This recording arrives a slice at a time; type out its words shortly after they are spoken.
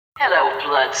Hello,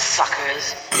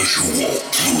 bloodsuckers. As you walk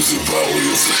through the valley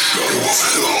of the shadow of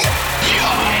hell,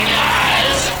 Join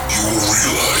us! you will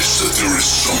realize that there is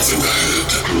something ahead.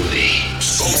 Groovy.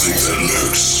 Something that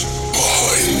lurks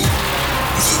behind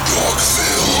the dark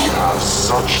veil. We have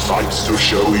such sights to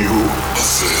show you. A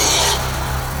veil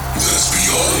that is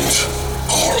beyond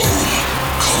our own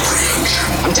comprehension.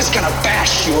 I'm just gonna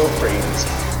bash your brains.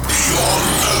 Beyond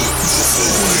the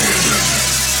void.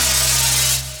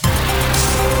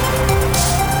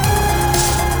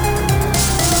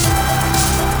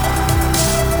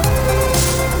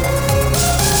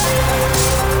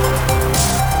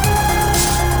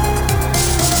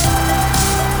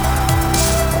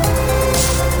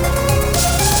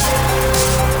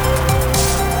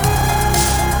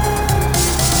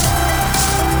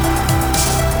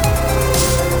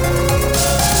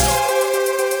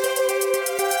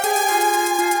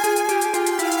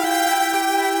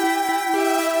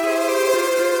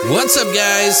 What's up,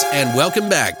 guys, and welcome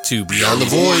back to Beyond the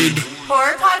Void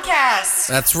Horror Podcast.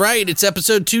 That's right, it's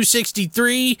episode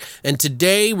 263, and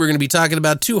today we're going to be talking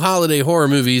about two holiday horror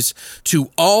movies.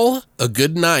 To All a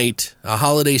Good Night, a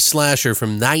holiday slasher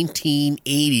from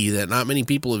 1980 that not many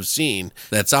people have seen,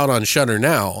 that's out on Shudder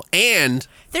now, and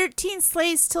 13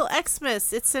 Slaves Till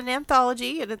Xmas. It's an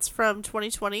anthology, and it's from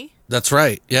 2020. that's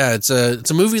right, yeah, it's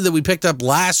a movie that we picked up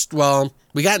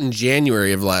we got in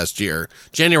January of last year.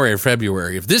 January or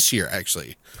February of this year,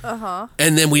 actually. Uh-huh.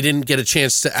 And then we didn't get a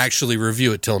chance to actually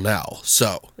review it till now,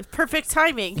 so. Perfect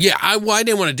timing. Yeah, I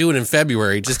didn't want to do it in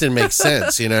February. It just didn't make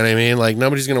sense, you know what I mean? Like,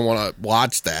 nobody's going to want to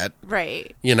watch that.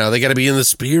 Right. You know, they got to be in the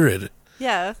spirit.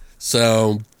 Yeah.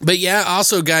 So, but yeah,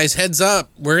 also, guys, heads up.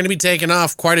 We're going to be taking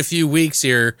off quite a few weeks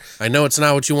here. I know it's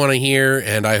not what you want to hear,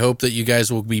 and I hope that you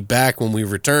guys will be back when we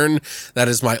return. That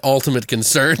is my ultimate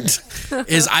concern,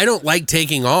 is I don't like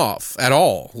taking off at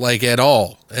all,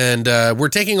 And we're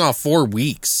taking off 4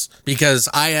 weeks because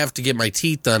I have to get my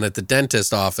teeth done at the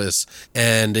dentist office,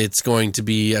 and it's going to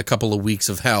be a couple of weeks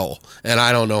of hell. And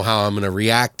I don't know how I'm going to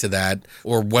react to that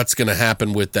or what's going to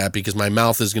happen with that, because my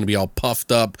mouth is going to be all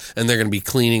puffed up, and they're going to be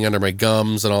cleaning under my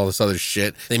gums and all this other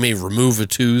shit. They may remove a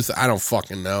tooth. I don't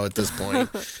fucking know at this point.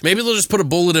 Maybe they'll just put a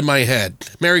bullet in my head.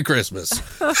 Merry Christmas.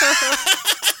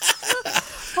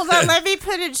 Hold on, let me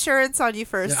put insurance on you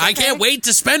first. I can't wait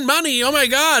to spend money. Oh my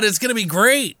God, it's going to be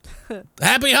great.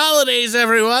 Happy holidays,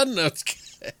 everyone. No,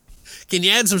 can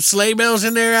you add some sleigh bells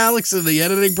in there, Alex, in the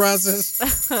editing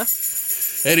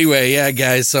process? Anyway, yeah,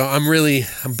 guys, so I'm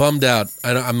bummed out.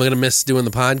 I'm going to miss doing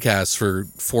the podcast for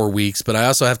 4 weeks, but I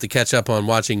also have to catch up on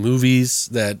watching movies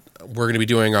that we're going to be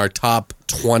doing our top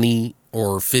 20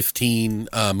 or 15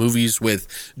 movies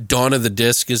with. Dawn of the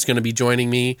Disc is going to be joining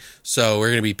me. So we're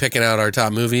going to be picking out our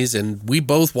top movies, and we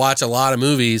both watch a lot of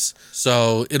movies.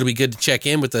 So it'll be good to check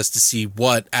in with us to see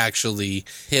what actually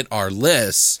hit our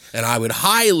lists. And I would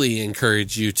highly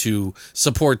encourage you to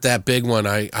support that big one.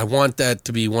 I want that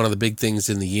to be one of the big things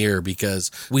in the year, because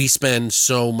we spend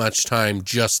so much time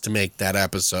just to make that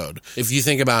episode. If you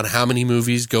think about how many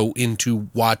movies go into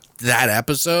watch that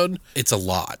episode, it's a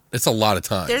lot. It's a lot of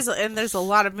time. There's a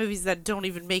lot of movies that don't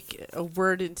even make a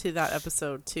word into that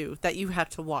episode, too, that you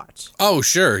have to watch. Oh,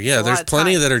 sure. Yeah, there's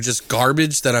plenty time. that are just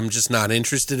garbage that I'm just not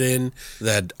interested in,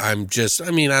 that I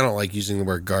don't like using the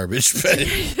word garbage, but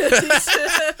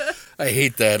I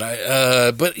hate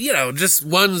that. But, just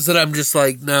ones that I'm just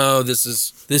like, no, this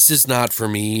is not for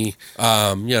me.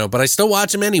 But I still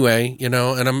watch them anyway, and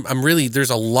I'm really, there's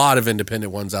a lot of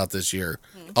independent ones out this year.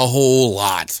 A whole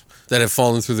lot that have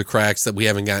fallen through the cracks that we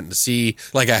haven't gotten to see.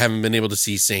 Like, I haven't been able to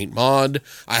see Saint Maud.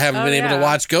 I haven't been able to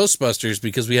watch Ghostbusters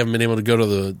because we haven't been able to go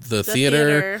to the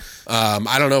theater.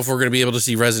 I don't know if we're going to be able to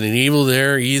see Resident Evil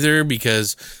there either,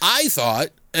 because I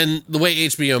thought, and the way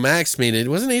HBO Max made it,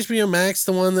 wasn't HBO Max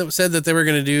the one that said that they were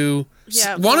going to do...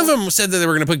 Yeah, one of them said that they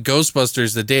were going to put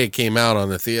Ghostbusters the day it came out on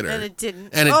the theater. And it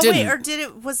didn't. Didn't. Wait,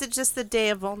 or was it just the day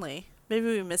of only? Maybe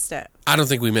we missed it. I don't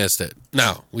think we missed it.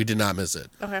 No, we did not miss it.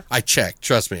 Okay. I checked.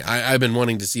 Trust me. I've been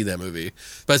wanting to see that movie.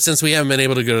 But since we haven't been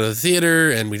able to go to the theater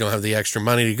and we don't have the extra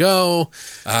money to go,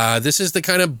 this is the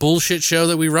kind of bullshit show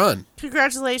that we run.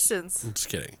 Congratulations. I'm just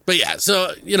kidding. But yeah,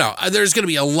 so, there's going to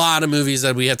be a lot of movies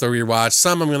that we have to rewatch.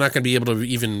 Some I'm not going to be able to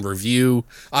even review.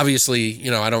 Obviously,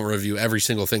 I don't review every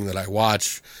single thing that I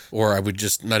watch, or I would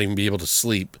just not even be able to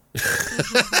sleep.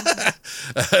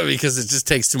 Because it just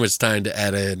takes too much time to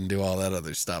edit and do all that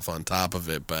other stuff on top of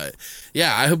it. But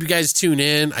yeah, I hope you guys tune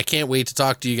in. I can't wait to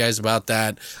talk to you guys about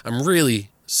that. I'm really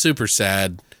super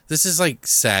sad This is like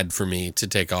sad for me to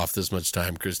take off this much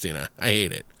time, Christina. I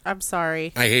hate it. I'm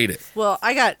sorry. I hate it. Well,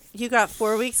 you got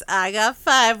 4 weeks. I got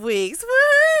 5 weeks.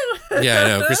 Woo! Yeah, I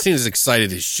know. Christina's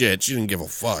excited as shit. She didn't give a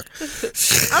fuck.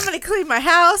 I'm gonna clean my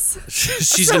house.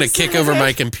 She's going to kick over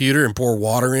my computer and pour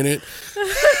water in it.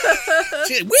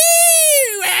 Woo!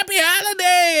 Happy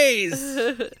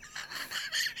holidays!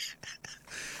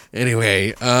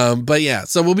 Anyway, but yeah,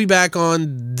 so we'll be back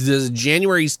on the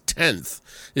January 10th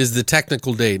is the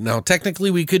technical date. Now, technically,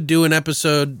 we could do an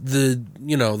episode the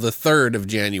 3rd of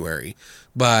January,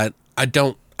 but I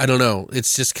don't know.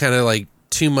 It's just kind of like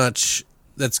too much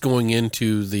that's going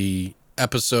into the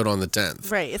episode on the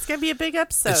 10th. Right. It's going to be a big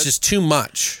episode. It's just too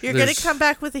much. You're going to come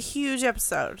back with a huge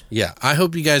episode. Yeah, I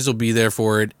hope you guys will be there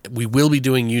for it. We will be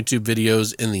doing YouTube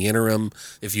videos in the interim.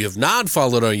 If you have not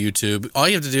followed our YouTube, all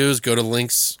you have to do is go to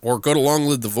links or go to Long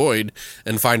Live the Void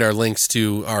and find our links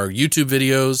to our YouTube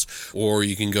videos, or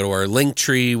you can go to our link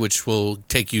tree, which will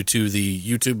take you to the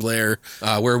YouTube layer,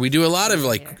 where we do a lot of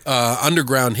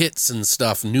underground hits and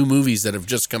stuff, new movies that have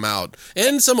just come out,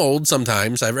 and some old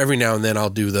sometimes. Every now and then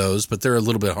I'll do those, but they're a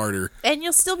little bit harder. And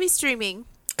you'll still be streaming.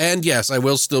 And yes, I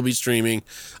will still be streaming.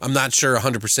 I'm not sure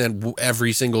 100%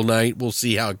 every single night. We'll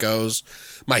see how it goes.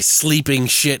 My sleeping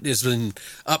shit has been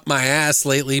up my ass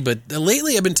lately, but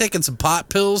lately I've been taking some pot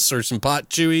pills or some pot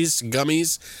chewies,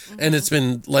 gummies, and it's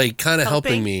been like kind of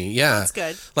helping me. Yeah. That's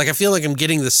good. Like I feel like I'm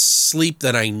getting the sleep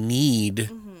that I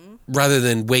need rather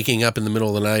than waking up in the middle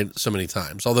of the night so many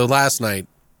times. Although last night,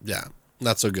 yeah,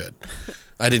 not so good.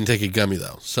 I didn't take a gummy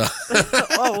though, so.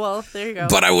 Oh, well, there you go.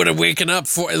 But I would have waken up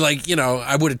for,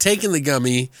 I would have taken the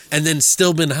gummy and then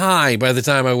still been high by the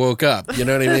time I woke up. You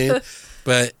know what I mean?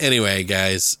 But anyway,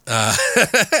 guys,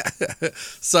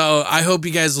 so I hope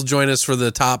you guys will join us for the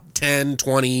top 10,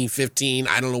 20, 15.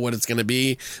 I don't know what it's going to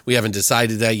be. We haven't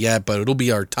decided that yet, but it'll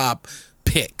be our top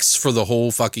picks for the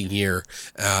whole fucking year.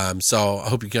 So I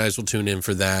hope you guys will tune in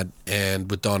for that and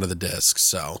with Dawn of the Disc.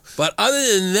 So, but other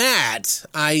than that,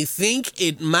 I think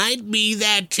it might be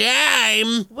that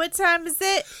time. What time is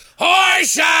it?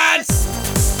 Horse shots!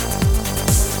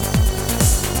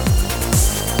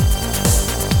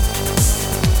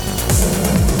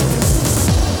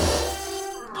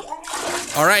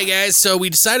 All right, guys. So we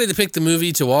decided to pick the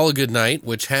movie To All a Good Night,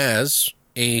 which has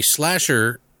a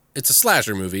slasher. It's a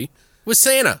slasher movie with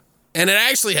Santa. And it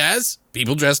actually has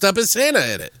people dressed up as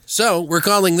Santa in it. So we're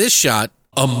calling this shot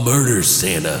a Murder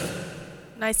Santa.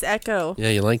 Nice echo. Yeah,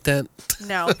 you like that?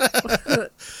 No.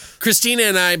 Christina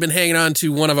and I have been hanging on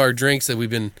to one of our drinks that we've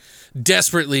been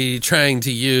desperately trying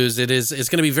to use. It's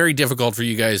going to be very difficult for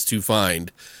you guys to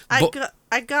find. I think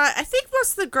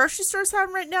most of the grocery stores have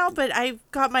them right now, but I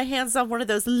got my hands on one of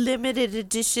those limited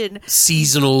edition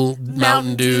seasonal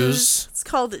Mountain Dews. It's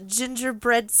called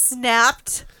Gingerbread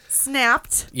Snapped.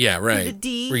 Yeah, right. With a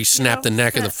D, where you snap the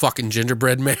neck of the fucking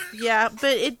gingerbread man. Yeah,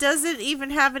 but it doesn't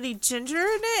even have any ginger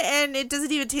in it, and it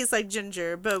doesn't even taste like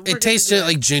ginger. But it tastes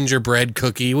like gingerbread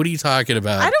cookie. What are you talking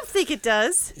about? I don't think it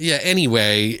does. Yeah,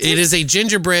 anyway, it is a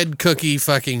gingerbread cookie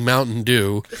fucking Mountain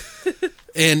Dew.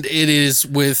 And it is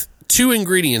with 2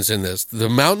 ingredients in this. The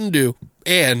Mountain Dew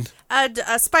and...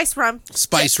 spice rum.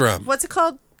 Spice rum. What's it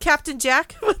called? Captain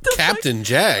Jack? Captain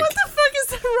Jack? What the fuck is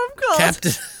that rum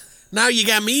called? Now you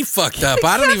got me fucked up.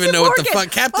 I don't even know what the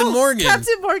fuck. Captain Morgan.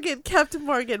 Captain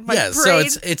Morgan. My brain, so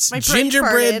it's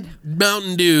gingerbread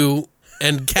Mountain Dew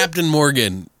and Captain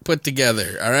Morgan put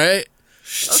together. All right.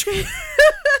 Okay.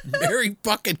 Merry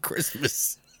fucking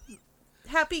Christmas.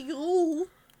 Happy Yule.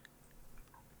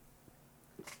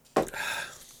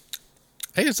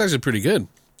 Hey, it's actually pretty good.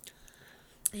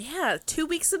 Yeah, 2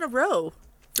 weeks in a row.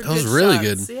 That was really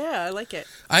good. Yeah, I like it.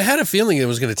 I had a feeling it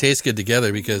was going to taste good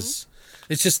together because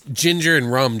it's just ginger and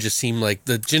rum just seemed like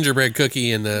the gingerbread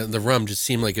cookie and the rum just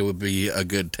seemed like it would be a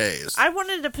good taste. I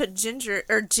wanted to put gin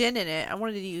in it. I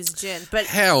wanted to use gin, but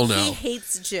hell no. He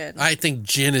hates gin. I think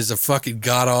gin is a fucking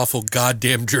god-awful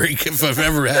goddamn drink if I've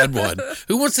ever had one.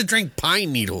 Who wants to drink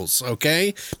pine needles,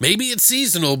 okay? Maybe it's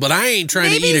seasonal, but I ain't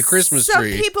trying to eat a Christmas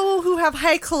tree. Some people who have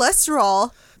high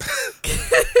cholesterol...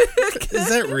 Is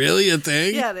that really a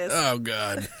thing? Yeah, it is. Oh,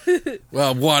 God.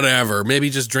 Well, whatever. Maybe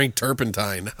just drink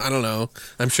turpentine. I don't know.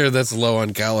 I'm sure that's low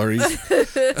on calories.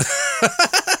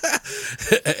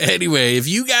 Anyway, if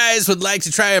you guys would like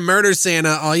to try a Murder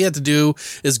Santa, all you have to do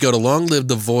is go to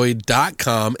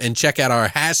longlivethevoid.com and check out our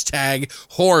hashtag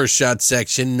Horror Shots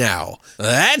section now.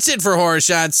 That's it for Horror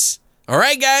Shots. All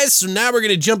right, guys, so now we're going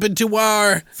to jump into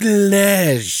our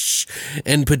flesh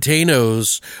and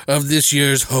potatoes of this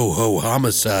year's ho-ho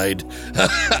homicide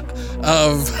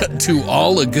of To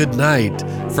All a Good Night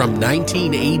from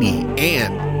 1980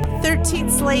 and 13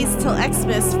 Slays Till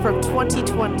Xmas from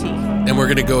 2020. And we're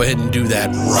going to go ahead and do that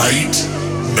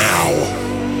Right now.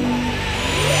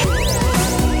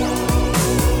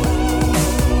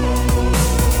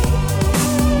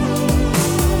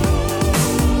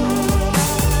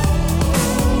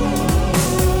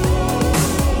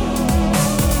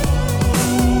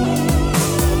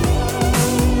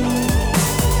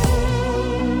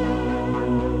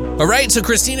 All right, so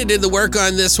Christina did the work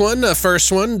on this one,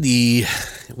 first one,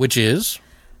 which is...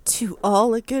 To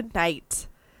All a Good Night.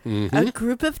 A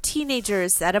group of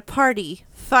teenagers at a party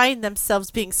find themselves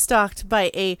being stalked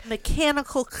by a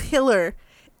mechanical killer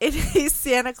in a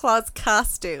Santa Claus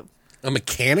costume. A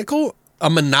mechanical?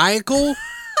 A maniacal?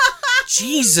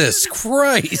 Jesus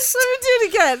Christ. Let me do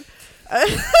it again.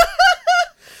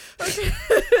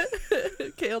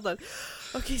 Okay, hold on.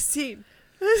 Okay, scene.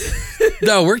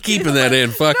 No, we're keeping that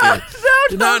in. Fuck it.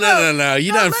 No.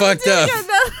 You done fucked up.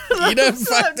 You done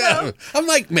fucked up. I'm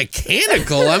like,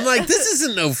 mechanical? I'm like, this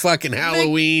isn't no fucking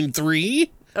Halloween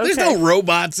 3. There's no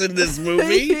robots in this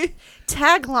movie.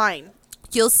 Tagline.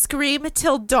 You'll scream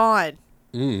till dawn.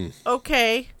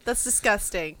 Okay, that's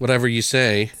disgusting. Whatever you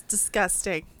say. It's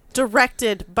disgusting.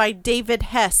 Directed by David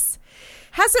Hess.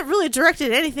 Hasn't really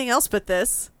directed anything else but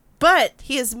this. But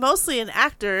he is mostly an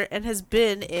actor and has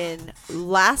been in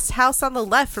Last House on the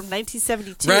Left from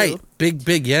 1972. Right.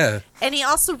 Big, yeah. And he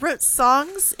also wrote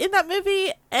songs in that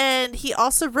movie. And he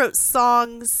also wrote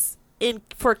songs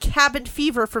for Cabin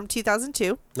Fever from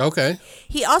 2002. Okay.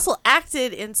 He also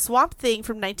acted in Swamp Thing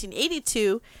from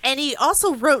 1982. And he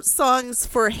also wrote songs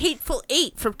for Hateful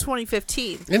Eight from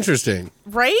 2015. Interesting.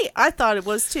 Right? I thought it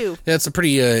was too. Yeah, it's a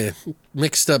pretty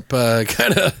mixed up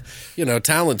kind of,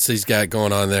 talents he's got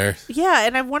going on there. Yeah,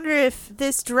 and I wonder if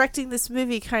directing this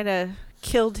movie kind of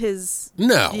killed his,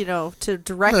 to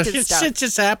direct his stuff. Shit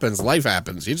just happens. Life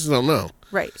happens. You just don't know.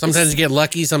 Right. Sometimes you get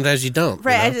lucky, sometimes you don't.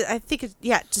 Right. You know? I think it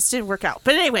just didn't work out.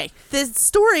 But anyway, the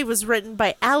story was written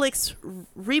by Alex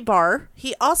Rebar.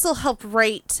 He also helped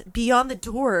write Beyond the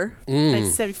Door,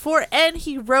 1974, and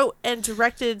he wrote and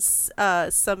directed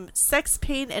some Sex,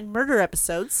 Pain, and Murder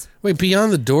episodes. Wait,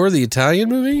 Beyond the Door, the Italian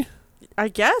movie? I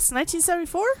guess,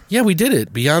 1974? Yeah, we did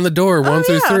it. Beyond the Door, 1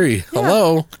 through 3. Yeah.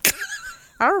 Hello.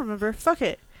 I don't remember. Fuck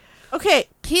it. Okay,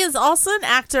 he is also an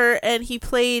actor, and he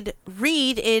played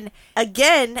Reed in,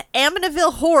 again,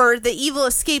 Amityville Horror, the Evil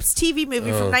Escapes TV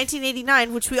movie from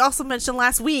 1989, which we also mentioned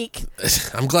last week.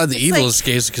 I'm glad the evil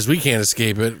escapes because we can't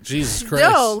escape it. Jesus Christ.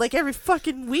 No, like every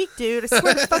fucking week, dude. I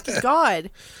swear to fucking God.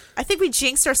 I think we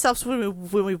jinxed ourselves when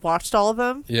we watched all of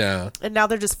them. Yeah. And now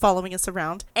they're just following us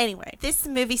around. Anyway, this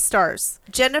movie stars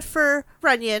Jennifer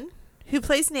Runyon, who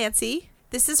plays Nancy.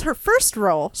 This is her first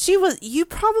role. You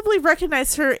probably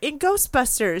recognize her in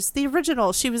Ghostbusters, the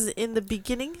original. She was in the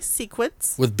beginning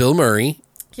sequence. With Bill Murray.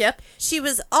 Yep. She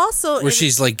was also where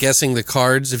she's like guessing the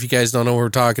cards. If you guys don't know what we're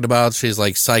talking about, she's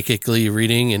like psychically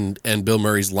reading and Bill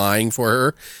Murray's lying for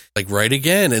her. Like, right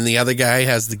again. And the other guy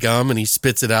has the gum and he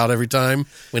spits it out every time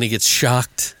when he gets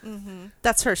shocked. Mm-hmm.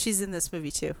 That's her. She's in this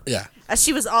movie too. Yeah.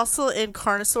 She was also in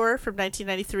Carnosaur from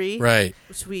 1993. Right.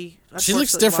 Which we She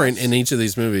looks different watched. in each of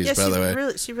these movies, by the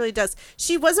way. She really does.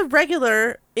 She was a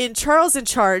regular in Charles in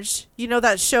Charge. You know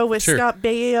that show with Scott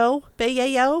Baio?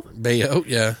 Baio,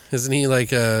 yeah. Isn't he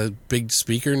like a big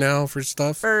speaker now for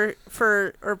stuff? Or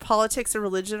politics or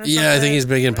religion or something? Yeah, I think he's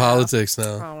big in politics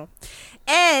now.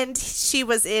 And she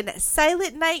was in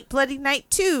Silent Night, Bloody Night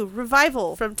 2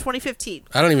 Revival from 2015.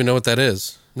 I don't even know what that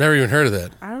is. Never even heard of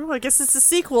that. I don't know. I guess it's a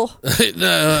sequel.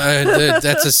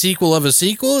 That's a sequel of a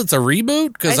sequel? It's a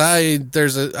reboot? Because I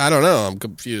don't know. I'm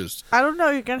confused. I don't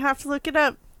know. You're going to have to look it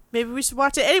up. Maybe we should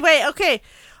watch it. Anyway, okay.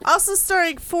 Also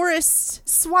starring Forrest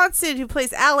Swanson, who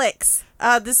plays Alex.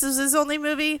 This is his only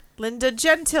movie. Linda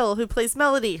Gentile, who plays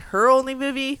Melody. Her only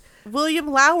movie. William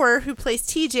Lauer, who plays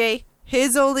TJ.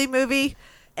 His only movie.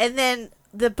 And then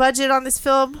the budget on this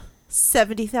film,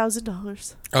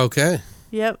 $70,000. Okay.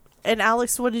 Yep. And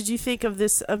Alex, what did you think of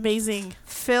this amazing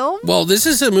film? Well, this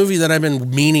is a movie that I've been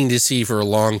meaning to see for a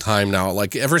long time now.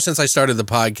 Like, ever since I started the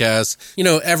podcast,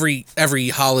 every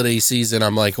holiday season,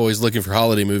 I'm like always looking for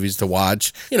holiday movies to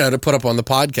watch, to put up on the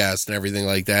podcast and everything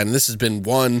like that. And this has been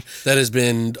one that has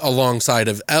been alongside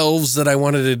of Elves that I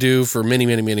wanted to do for many,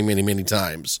 many, many, many, many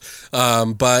times.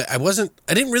 But I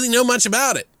didn't really know much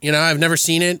about it. I've never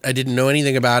seen it. I didn't know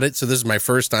anything about it. So this is my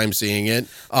first time seeing it.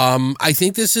 I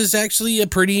think this is actually a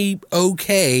pretty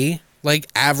okay, like,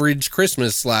 average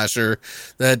Christmas slasher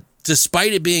that,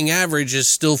 despite it being average, is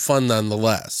still fun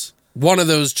nonetheless. one of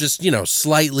those just,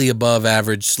 slightly above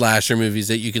average slasher movies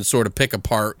that you can sort of pick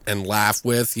apart and laugh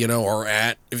with, or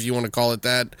at, if you want to call it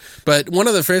that. But one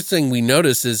of the first thing we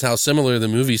notice is how similar the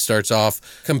movie starts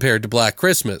off compared to Black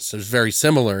Christmas. It's very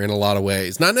similar in a lot of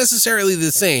ways. Not necessarily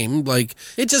the same, like,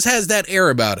 it just has that air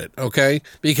about it, okay?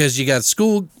 Because you got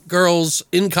schoolgirls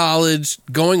in college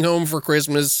going home for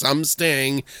Christmas, some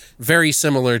staying, very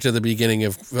similar to the beginning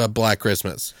of Black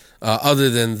Christmas, other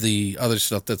than the other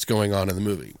stuff that's going on in the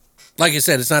movie. Like I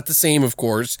said, it's not the same, of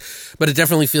course, but it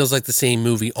definitely feels like the same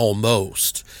movie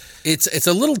almost. It's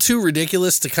a little too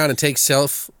ridiculous to kind of take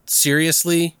self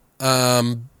seriously,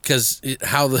 because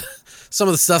some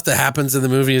of the stuff that happens in the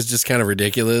movie is just kind of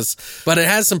ridiculous. But it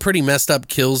has some pretty messed up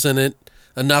kills in it,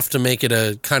 enough to make it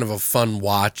a kind of a fun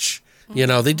watch.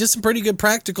 They did some pretty good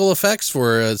practical effects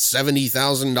for a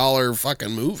 $70,000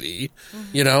 fucking movie.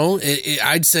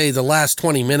 I'd say the last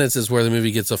 20 minutes is where the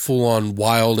movie gets a full-on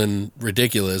wild and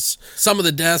ridiculous. Some of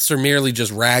the deaths are merely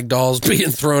just ragdolls being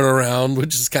thrown around,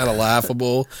 which is kind of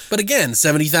laughable. But again,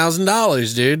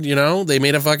 $70,000, dude. They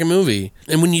made a fucking movie.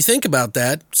 And when you think about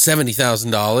that,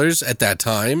 $70,000 at that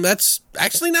time, that's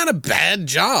actually not a bad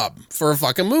job for a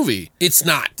fucking movie. It's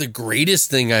not the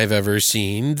greatest thing I've ever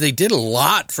seen. They did a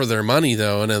lot for their money,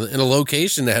 though, in a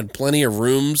location that had plenty of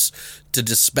rooms to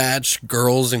dispatch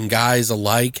girls and guys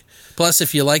alike. Plus,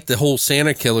 if you like the whole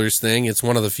Santa Killers thing, it's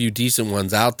one of the few decent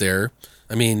ones out there.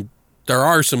 I mean, there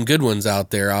are some good ones out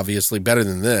there, obviously, better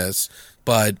than this,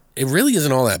 but it really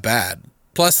isn't all that bad.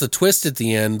 Plus, the twist at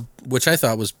the end, which I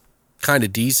thought was kind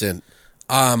of decent,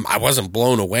 I wasn't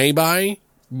blown away by,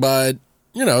 but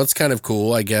it's kind of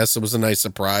cool, I guess. It was a nice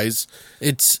surprise.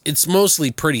 It's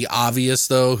mostly pretty obvious,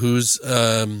 though, who's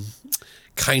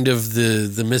kind of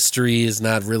the mystery is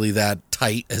not really that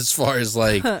tight as far as,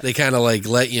 like, they kind of, like,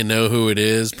 let you know who it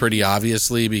is pretty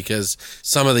obviously, because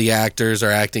some of the actors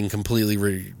are acting completely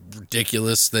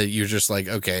ridiculous that you're just like,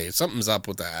 okay, something's up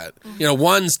with that.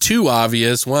 One's too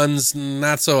obvious, one's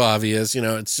not so obvious.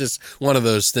 It's just one of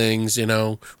those things,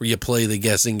 where you play the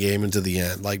guessing game into the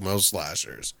end, like most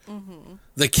slashers.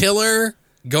 The killer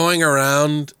going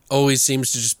around always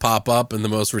seems to just pop up in the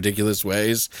most ridiculous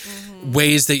ways.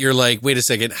 Ways that you're like, wait a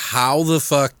second, how the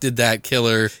fuck did that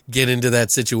killer get into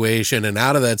that situation and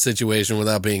out of that situation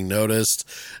without being noticed,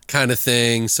 kind of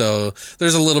thing. So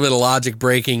there's a little bit of logic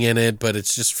breaking in it, but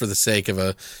it's just for the sake of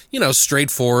a,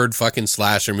 straightforward fucking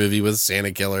slasher movie with a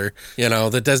Santa killer,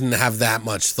 that doesn't have that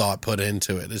much thought put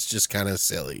into it. It's just kind of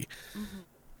silly.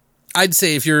 I'd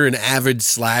say if you're an avid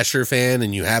slasher fan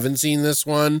and you haven't seen this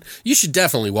one, you should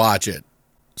definitely watch it.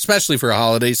 Especially for a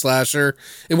holiday slasher.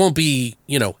 It won't be,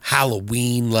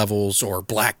 Halloween levels or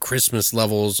Black Christmas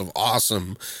levels of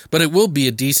awesome, but it will be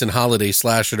a decent holiday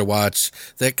slasher to watch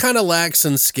that kind of lacks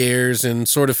some scares and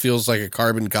sort of feels like a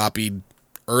carbon copied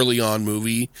early on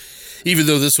movie. Even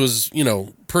though this was,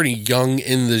 pretty young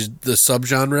in the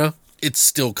subgenre, it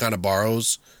still kind of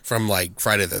borrows from like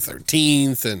Friday the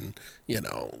 13th and,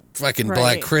 fucking right.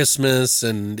 Black Christmas,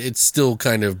 and it's still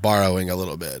kind of borrowing a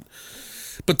little bit.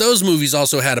 But those movies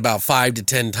also had about 5 to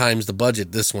 10 times the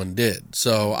budget this one did.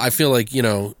 So I feel like,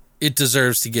 it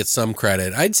deserves to get some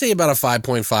credit. I'd say about a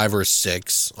 5.5 or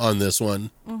 6 on this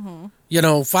one.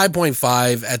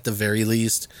 5.5 at the very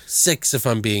least. 6 if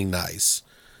I'm being nice.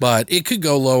 But it could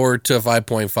go lower to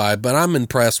 5.5, but I'm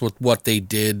impressed with what they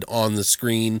did on the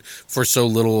screen for so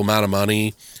little amount of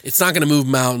money. It's not going to move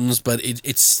mountains, but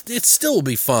it still will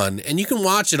be fun. And you can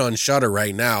watch it on Shudder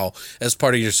right now as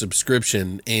part of your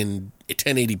subscription in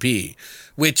 1080p,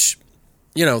 which,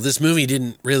 this movie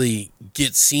didn't really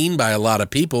get seen by a lot of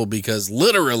people because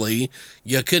literally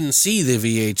you couldn't see the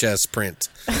VHS print.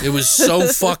 It was so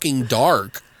fucking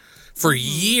dark. For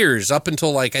years, up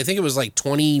until I think it was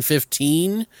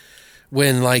 2015,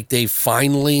 when they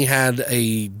finally had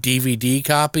a DVD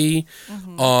copy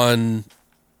on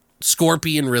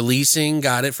Scorpion Releasing,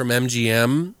 got it from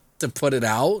MGM to put it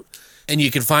out, and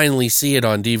you could finally see it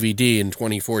on DVD in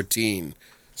 2014.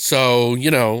 So,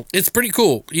 it's pretty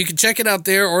cool. You can check it out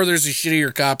there, or there's a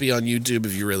shittier copy on YouTube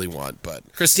if you really want. But,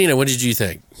 Christina, what did you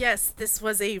think? Yes, this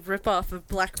was a ripoff of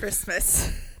Black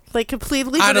Christmas.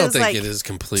 Completely. I don't think it is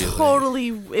completely. Totally,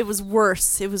 it was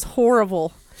worse. It was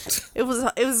horrible. It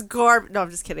was garbage. No, I'm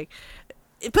just kidding.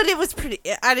 But it was pretty.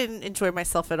 I didn't enjoy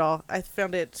myself at all. I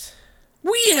found it.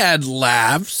 We had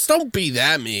laughs. Don't be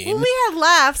that mean. Well, we had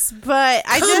laughs, but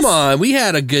Come on, we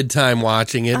had a good time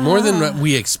watching it, more than what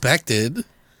we expected.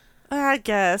 I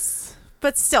guess.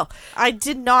 But still, I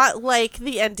did not like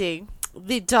the ending.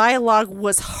 The dialogue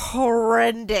was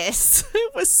horrendous.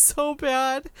 It was so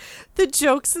bad. The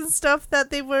jokes and stuff that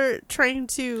they were trying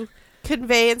to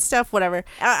convey and stuff. Whatever.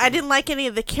 I didn't like any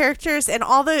of the characters, and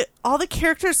all the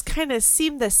characters kind of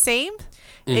seemed the same,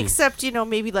 except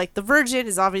maybe like the Virgin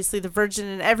is obviously the Virgin,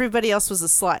 and everybody else was a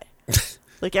slut.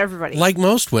 Like everybody. Like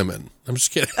most women. I'm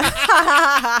just kidding.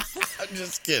 I'm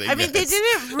just kidding. I mean, they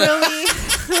didn't really.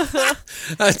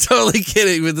 I'm totally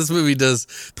kidding, but this movie does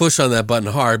push on that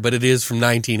button hard. But it is from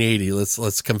 1980.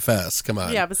 Let's confess. Come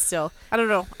on. Yeah, but still, I don't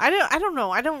know. I don't know.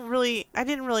 I didn't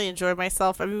really enjoy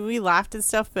myself. I mean, we laughed and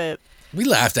stuff, but We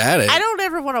laughed at it. I don't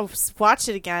ever want to watch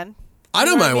it again. I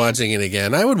don't know what mind I mean? watching it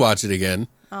again. I would watch it again.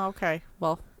 Oh, okay.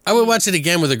 Well, I would watch it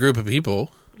again with a group of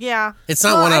people. yeah. It's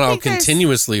not Well, one I I'll think there's-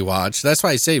 continuously watch. That's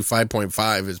why I say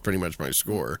 5.5 is pretty much my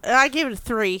score. I gave it a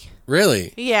 3.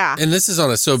 Really? Yeah. And this is on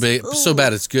a so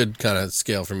bad it's good kind of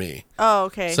scale for me. Oh,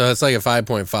 okay. So it's like a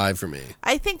 5.5 for me.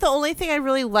 I think the only thing I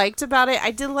really liked about it,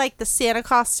 I did like the Santa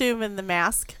costume and the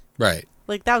mask. Right.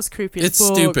 Like, that was creepy. as It's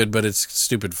fuck. stupid, but it's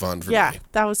stupid fun for Yeah, me.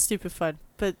 that was stupid fun.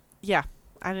 But, yeah,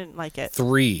 I didn't like it.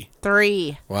 3.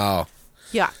 3. Wow.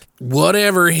 Yuck.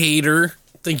 Whatever, hater.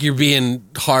 Think you're being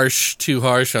too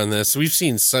harsh on this. We've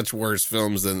seen such worse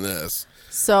films than this.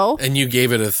 So, And you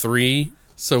gave it a 3?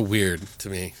 So weird to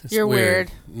me. It's You're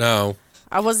weird. No.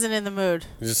 I wasn't in the mood.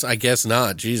 I guess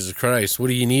not. Jesus Christ. What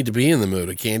do you need to be in the mood?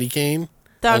 A candy cane?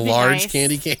 That A would be large nice.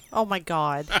 candy cane? Oh, my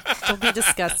God. Don't be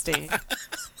disgusting.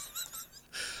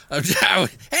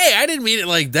 Hey, I didn't mean it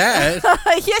like that.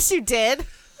 Yes, you did.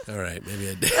 All right, maybe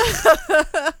I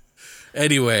did.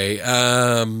 Anyway,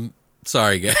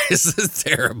 sorry guys, it's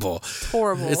terrible.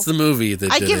 Horrible. It's the movie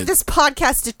that I did give it. this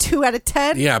podcast a 2 out of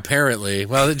 10. Yeah, apparently.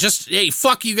 Well, hey,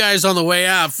 fuck you guys on the way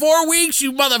out. 4 weeks,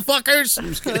 you motherfuckers.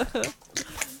 I'm just kidding.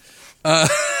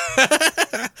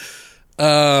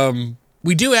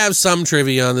 We do have some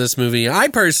trivia on this movie. I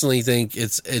personally think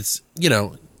it's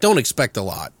don't expect a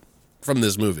lot from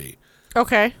this movie.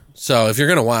 Okay. So if you're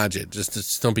gonna watch it,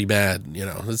 just don't be mad.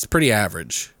 It's pretty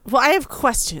average. Well, I have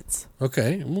questions.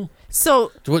 Okay. Well,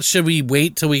 So, what should we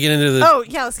wait till we get into the?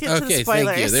 yeah, let's get to the Okay, spoilers.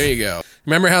 thank you. There you go.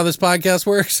 Remember how this podcast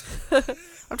works?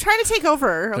 I'm trying to take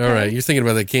over. Okay? All right, you're thinking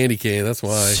about the candy cane. That's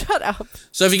why. Shut up.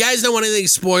 So if you guys don't want anything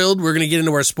spoiled, we're going to get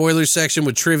into our spoiler section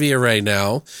with trivia right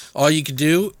now. All you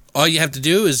have to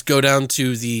do is go down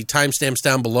to the timestamps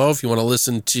down below if you want to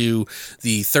listen to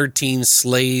the 13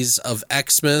 Slays of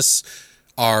Xmas.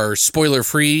 Are spoiler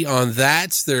free on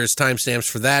that. There's timestamps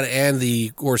for that and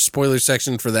the spoiler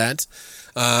section for that.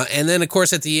 And then, of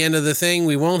course, at the end of the thing,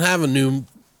 we won't have a new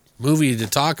movie to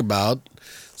talk about.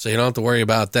 So you don't have to worry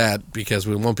about that because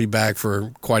we won't be back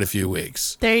for quite a few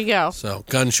weeks. There you go. So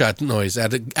gunshot noise.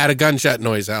 Add a gunshot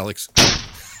noise, Alex.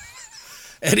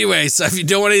 Anyway, so if you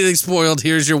don't want anything spoiled,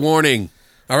 here's your warning.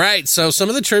 All right, so some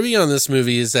of the trivia on this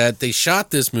movie is that they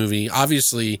shot this movie,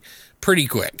 obviously, pretty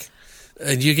quick.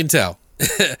 And you can tell.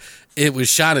 It was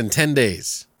shot in 10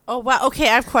 days. Oh, wow. Okay,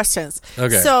 I have questions.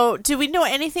 Okay. So, do we know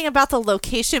anything about the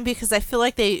location? Because I feel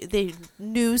like they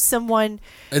knew someone.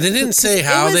 And they didn't say It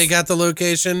how was- they got the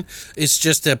location. It's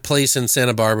just a place in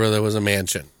Santa Barbara that was a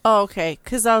mansion. Oh, okay.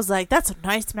 Because I was like, that's a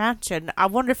nice mansion. I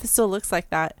wonder if it still looks like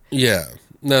that. Yeah.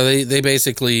 No, they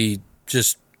basically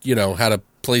just, had a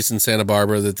place in Santa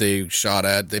Barbara that they shot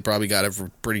at. They probably got it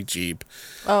for pretty cheap.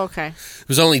 Oh, okay. It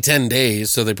was only 10 days,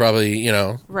 so they probably,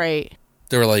 Right.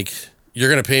 they were like, you're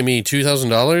going to pay me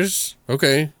 $2,000?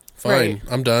 Okay, fine. Right.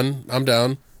 I'm done. I'm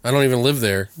down. I don't even live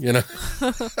there,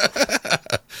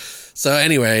 So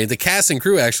anyway, the cast and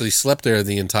crew actually slept there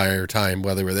the entire time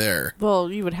while they were there.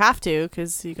 Well, you would have to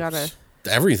because you got to.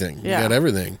 Everything. Yeah. You got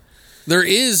everything. There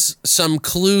is some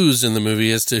clues in the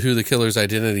movie as to who the killer's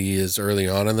identity is early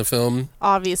on in the film.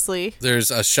 Obviously.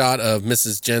 There's a shot of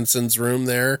Mrs. Jensen's room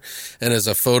there, and there's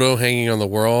a photo hanging on the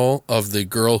wall of the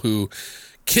girl who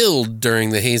killed during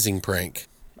the hazing prank.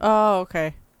 Oh,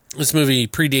 okay. This movie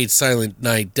predates Silent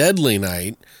Night, Deadly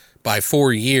Night by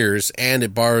 4 years, and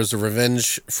it borrows the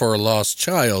Revenge for a Lost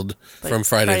Child from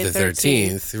Friday the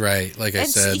 13th. Right, like I And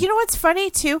said. you know what's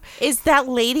funny, too? Is that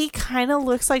lady kind of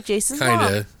looks like Jason's mom.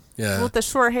 Kind of, yeah. With the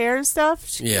short hair and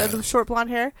stuff. Yeah. The short blonde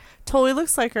hair. Totally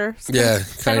looks like her. Yeah,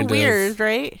 Kind kind of of. weird,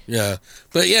 right? Yeah.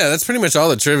 But yeah, that's pretty much all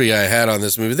the trivia I had on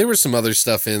this movie. There was some other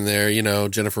stuff in there,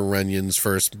 Jennifer Runyon's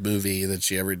first movie that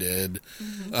she ever did.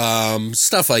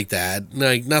 Stuff like that.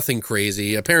 Like nothing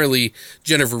crazy. Apparently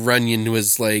Jennifer Runyon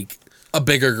was like a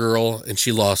bigger girl and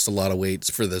she lost a lot of weight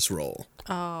for this role.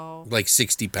 Oh. Like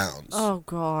 60 pounds. Oh,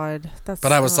 God. That's.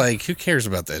 But I was like, who cares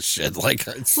about that shit? Like,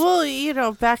 it's,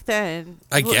 Well, back then.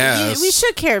 I guess. We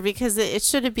should care because it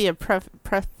shouldn't be a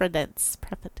preference.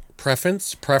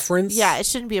 preference? Yeah, it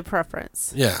shouldn't be a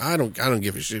preference. Yeah, I don't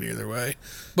give a shit either way.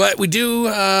 But we do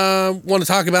want to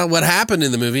talk about what happened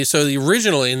in the movie. So the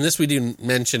original, and this we didn't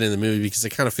mention in the movie because I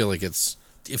kind of feel like it's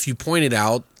if you point it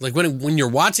out, like when you're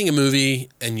watching a movie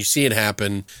and you see it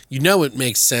happen, you know it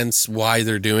makes sense why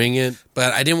they're doing it.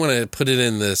 But I didn't want to put it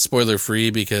in the spoiler free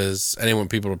because I didn't want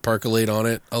people to percolate on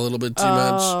it a little bit too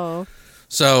much.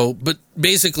 So, but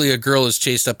basically, a girl is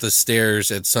chased up the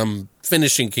stairs at some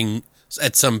finishing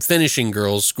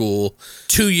girls' school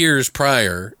 2 years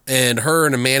prior, and her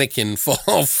and a mannequin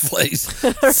fall face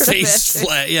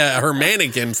flat. Yeah, her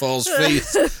mannequin falls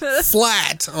face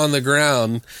flat on the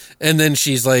ground, and then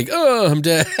she's like, "Oh, I'm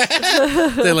dead."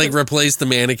 They like replace the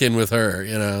mannequin with her.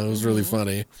 You know, it was really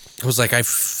funny. I was like, I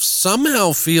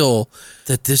somehow feel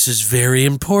that this is very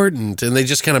important, and they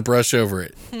just kind of brush over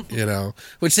it. You know,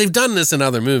 which they've done this in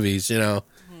other movies. You know,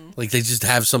 like they just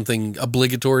have something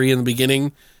obligatory in the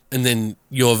beginning. And then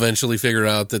you'll eventually figure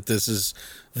out that this is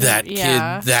that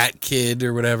kid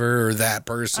or whatever, or that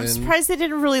person. I'm surprised they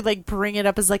didn't really like bring it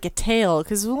up as like a tale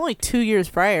because it was only 2 years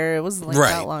prior. It wasn't like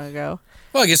that long ago.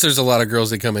 Well, I guess there's a lot of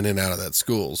girls that come in and out of that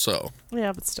school, so.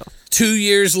 Yeah, but still. 2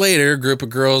 years later, a group of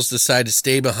girls decide to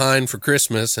stay behind for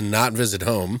Christmas and not visit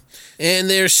home. And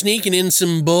they're sneaking in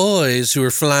some boys who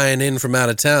are flying in from out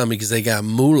of town because they got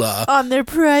moolah. On their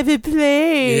private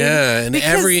plane. Yeah, and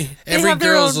Because every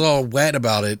girl's all wet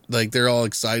about it. Like, they're all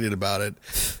excited about it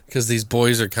because these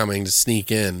boys are coming to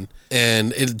sneak in.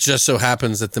 And it just so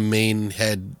happens that the main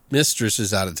head mistress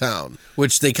is out of town,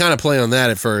 which they kind of play on that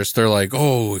at first. They're like,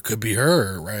 oh, it could be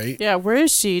her, right? Yeah, where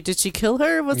is she? Did she kill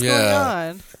her? What's going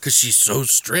on? Because she's so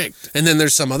strict. And then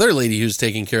there's some other lady who's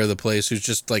taking care of the place who's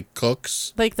just like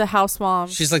cooks. Like the house mom.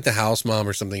 She's like the house mom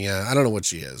or something. Yeah, I don't know what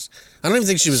she is. I don't even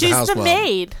think she was the house mom. She's the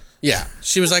maid. Yeah,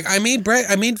 she was like, I made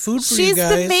food for you guys. She's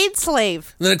the maid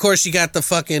slave. And then, of course, you got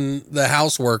the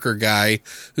house worker guy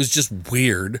who's just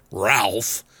weird,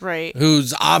 Ralph. Right.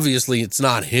 Who's obviously, it's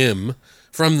not him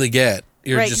from the get.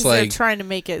 You're just like, they're trying to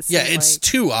make it seem it's like,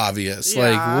 too obvious.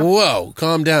 Like, whoa,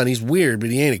 calm down. He's weird,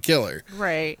 but he ain't a killer.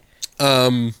 Right.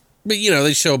 But, you know,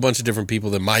 they show a bunch of different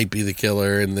people that might be the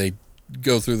killer, and they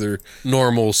go through their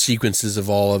normal sequences of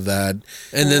all of that.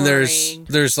 And then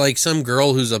there's like some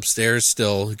girl who's upstairs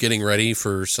still getting ready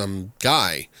for some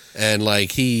guy. And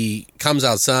like he comes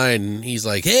outside and he's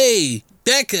like, hey,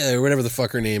 Becca, or whatever the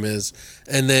fuck her name is,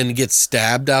 and then gets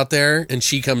stabbed out there, and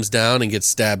she comes down and gets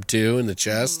stabbed too in the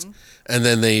chest. And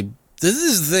then this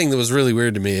is the thing that was really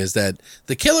weird to me, is that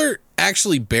the killer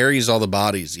actually buries all the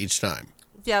bodies each time.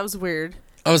 Yeah, it was weird.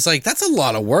 I was like, that's a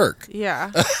lot of work.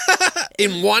 Yeah.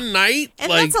 In one night?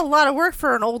 And that's a lot of work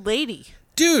for an old lady.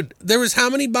 Dude, there was how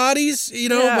many bodies,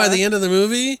 by the end of the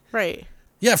movie? Right.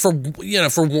 Yeah,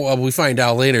 we find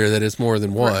out later that it's more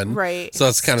than one. Right. So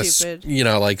that's kind of,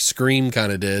 like Scream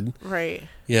kind of did. Right.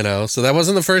 So that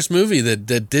wasn't the first movie that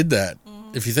did that.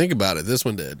 If you think about it, this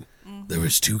one did. There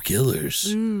was 2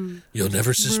 killers. You'll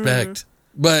never suspect.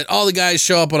 But all the guys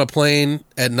show up on a plane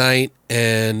at night,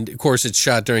 and of course it's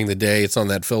shot during the day. It's on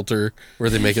that filter where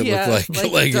they make it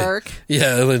look like dark.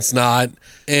 Yeah, it's not.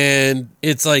 And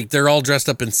it's like they're all dressed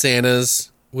up in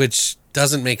Santas, which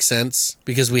doesn't make sense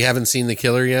because we haven't seen the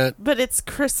killer yet. But it's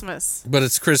Christmas.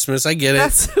 I get it.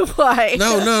 That's why.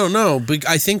 No. But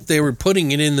I think they were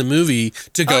putting it in the movie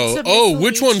to go,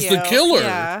 which one's the killer?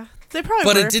 Yeah. They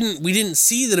probably were. We didn't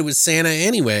see that it was Santa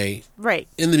anyway. Right.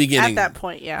 In the beginning. At that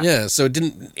point, yeah. Yeah, so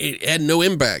it had no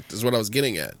impact is what I was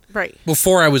getting at. Right.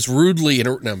 Before I was rudely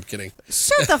no, I'm kidding.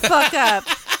 Shut the fuck up.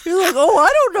 You're like, I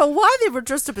don't know why they were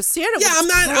dressed up as Santa. Yeah, I'm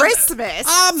not Christmas.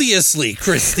 Obviously,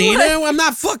 Christina. I'm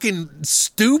not fucking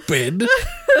stupid.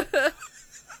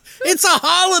 It's a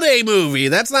holiday movie.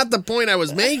 That's not the point I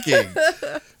was making.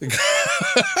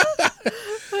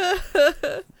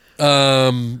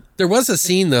 There was a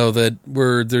scene though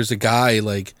where there's a guy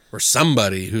or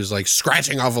somebody who's like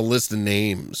scratching off a list of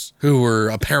names who were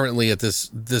apparently at this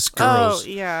girl's,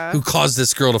 who caused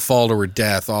this girl to fall to her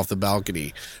death off the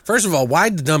balcony. First of all, why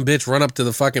did the dumb bitch run up to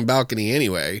the fucking balcony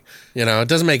anyway? It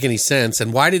doesn't make any sense.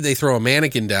 And why did they throw a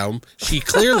mannequin down? She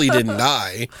clearly didn't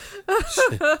die.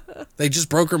 They just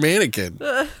broke her mannequin.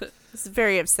 It's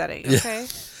very upsetting. Okay. Yeah.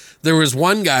 There was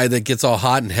one guy that gets all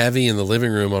hot and heavy in the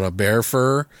living room on a bear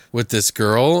fur with this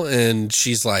girl, and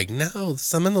she's like, no,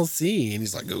 someone will see. And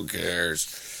he's like, who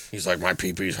cares? He's like, my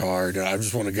pee-pee's hard, and I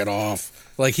just want to get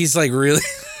off. Like, he's like, really?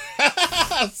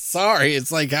 Sorry,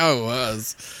 it's like how it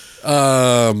was.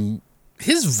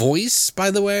 His voice, by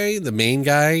the way, the main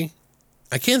guy,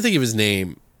 I can't think of his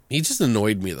name. He just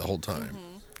annoyed me the whole time.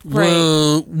 Mm-hmm.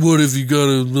 Right. What if you got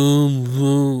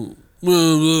a...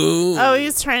 Oh, he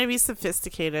was trying to be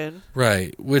sophisticated.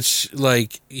 Right, which,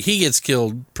 he gets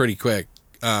killed pretty quick,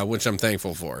 which I'm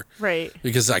thankful for. Right.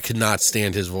 Because I could not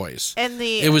stand his voice. And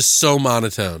it was so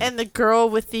monotone. And the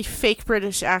girl with the fake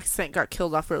British accent got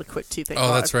killed off really quick, too, thank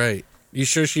God. That's right. You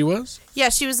sure she was? Yeah,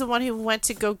 she was the one who went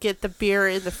to go get the beer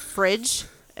in the fridge,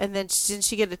 and then didn't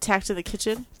she get attacked in the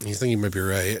kitchen? You think you might be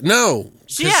right. No.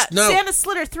 No. Santa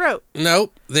slit her throat.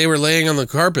 Nope. They were laying on the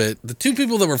carpet. The two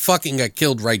people that were fucking got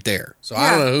killed right there. So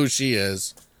I don't know who she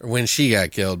is or when she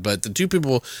got killed, but the two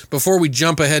people, before we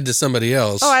jump ahead to somebody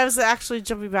else. Oh, I was actually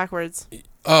jumping backwards.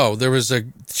 Oh,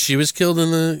 she was killed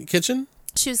in the kitchen?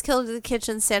 She was killed in the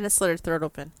kitchen. Santa slit her throat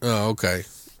open. Oh, okay.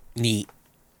 Neat.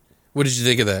 What did you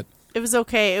think of that? It was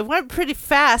okay. It went pretty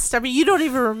fast. I mean, you don't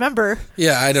even remember.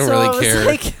 Yeah, I don't really care.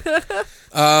 Like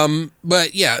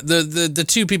But yeah, the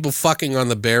two people fucking on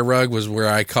the bear rug was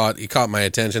where it caught my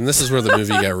attention. This is where the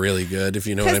movie got really good, if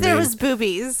you know what I mean. Because there was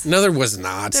boobies. No, there was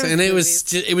not. There was and it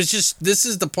boobies. was just this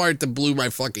is the part that blew my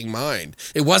fucking mind.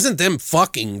 It wasn't them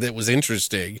fucking that was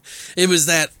interesting. It was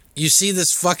that you see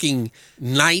this fucking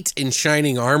knight in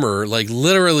shining armor, like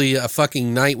literally a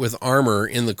fucking knight with armor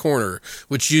in the corner,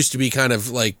 which used to be kind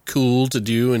of like cool to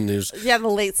do, and there's in the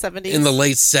late 70s. In the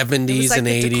late 70s like and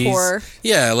the 80s. decor.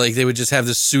 Yeah, like they would just have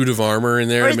this suit of armor in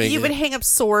there Or to make you would hang up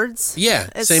swords. Yeah,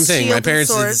 as same thing. My shields and parents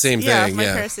did the swords. same thing. My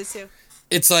Yeah. parents did too.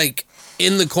 It's like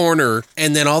in the corner,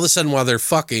 and then all of a sudden while they're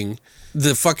fucking,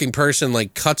 the fucking person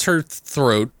like cuts her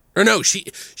throat. Or no, she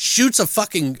shoots a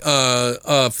fucking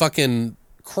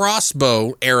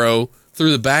crossbow arrow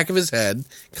through the back of his head,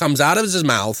 comes out of his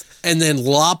mouth, and then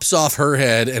lops off her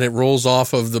head, and it rolls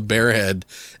off of the bear head,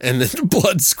 and then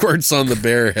blood squirts on the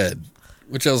bear head.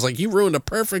 Which I was like, you ruined a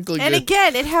perfectly And good...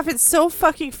 again, it happened so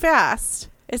fucking fast.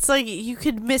 It's like you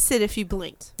could miss it if you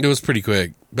blinked. It was pretty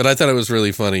quick, but I thought it was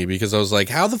really funny because I was like,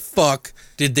 how the fuck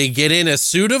did they get in a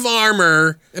suit of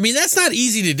armor? I mean, that's not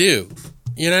easy to do.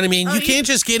 You know what I mean? You can't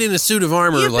just get in a suit of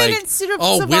armor You've like, been in suit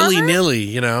of willy-nilly,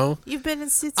 you know? You've been in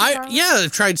suits of armor? Yeah,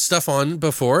 I've tried stuff on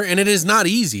before, and it is not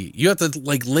easy. You have to,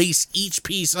 like, lace each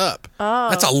piece up. Oh.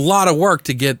 That's a lot of work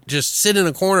to just sit in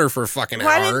a corner for a fucking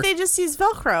Why hour. didn't they just use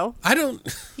Velcro? I don't...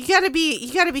 You gotta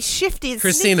be shifty and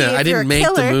Christina, sneaky if I you're didn't a make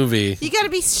the killer. movie. You gotta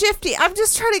be shifty. I'm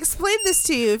just trying to explain this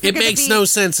to you. If you're It gonna makes be- no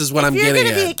sense is what I'm If you're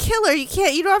getting gonna be a at. killer,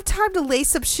 you don't have time to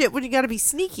lace up shit when you gotta be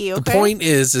sneaky, okay? The point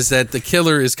is that the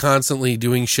killer is constantly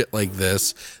doing shit like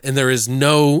this, and there is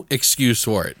no excuse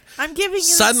for it. I'm giving you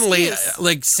Suddenly, an excuse.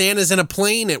 like, Santa's in a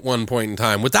plane at one point in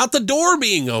time without the door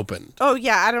being opened. Oh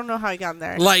yeah, I don't know how he got in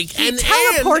there. Like, he and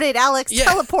teleported, Alex. Yeah,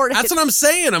 Teleported. That's what I'm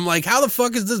saying. I'm like, how the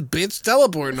fuck is this bitch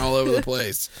teleporting all over the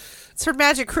place? It's her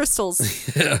magic crystals.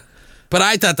 But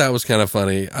I thought that was kind of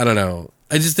funny. I don't know.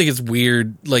 I just think it's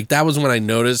weird. Like, that was when I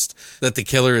noticed that the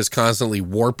killer is constantly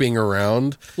warping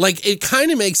around. Like, it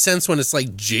kind of makes sense when it's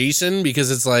like Jason,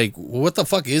 because it's like, what the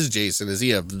fuck is Jason? Is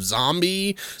he a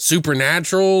zombie?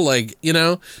 Supernatural? Like, you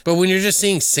know? But when you're just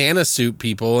seeing Santa suit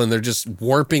people and they're just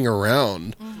warping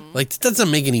around, like, that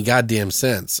doesn't make any goddamn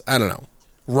sense. I don't know.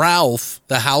 Ralph,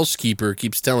 the housekeeper,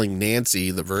 keeps telling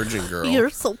Nancy, the virgin girl.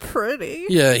 You're so pretty.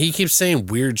 Yeah, he keeps saying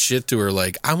weird shit to her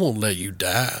like, I won't let you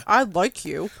die. I like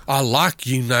you. I like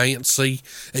you, Nancy,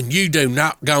 and you do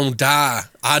not gonna die.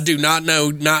 I do not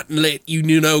let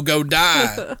you go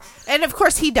die. And of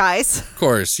course he dies. Of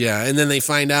course, yeah. And then they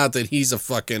find out that he's a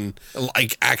fucking,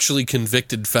 like, actually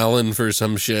convicted felon for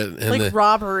some shit. And Like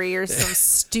robbery or some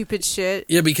stupid shit.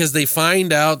 yeah, because they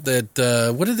find out that,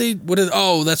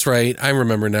 oh, that's right. I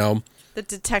remember now. The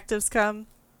detectives come.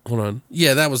 Hold on.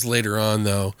 Yeah, that was later on,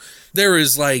 though. There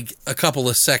is, like, a couple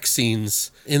of sex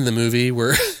scenes in the movie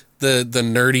where the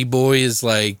nerdy boy is,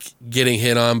 like, getting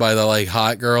hit on by the, like,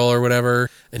 hot girl or whatever.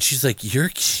 And she's like, you're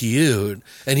cute.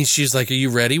 And she's like, are you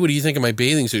ready? What do you think of my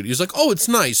bathing suit? He's like, oh, it's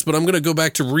nice, but I'm going to go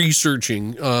back to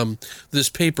researching this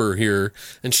paper here.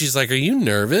 And she's like, are you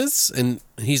nervous? And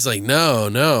he's like, no,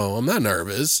 I'm not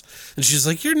nervous. And she's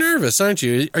like, you're nervous, aren't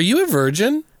you? Are you a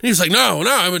virgin? And he was like, no,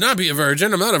 I would not be a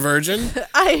virgin. I'm not a virgin.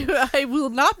 I will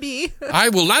not be. I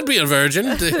will not be a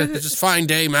virgin. Just fine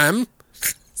day, ma'am.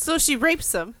 So she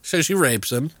rapes him. So she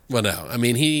rapes him. Well, no. I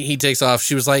mean, he takes off.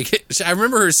 She was like, I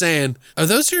remember her saying, are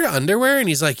those your underwear? And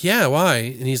he's like, yeah, why?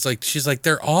 And she's like,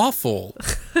 they're awful.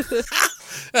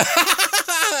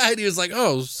 And he was like,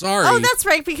 oh, sorry. Oh, that's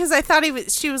right, because I thought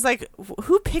she was like,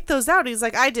 who picked those out? He was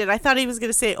like, I did. I thought he was going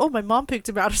to say, oh, my mom picked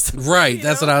them out or something. Right.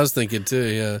 That's what I was thinking too.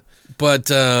 Yeah. But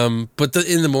in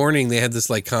the morning they had this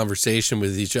like conversation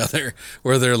with each other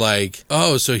where they're like,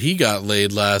 oh, so he got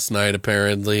laid last night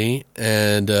apparently.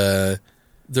 And,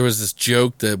 there was this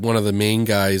joke that one of the main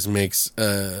guys makes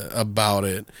about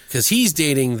it because he's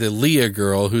dating the Leah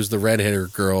girl, who's the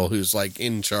redheaded girl who's like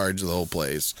in charge of the whole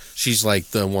place. She's like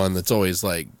the one that's always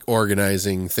like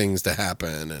organizing things to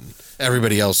happen, and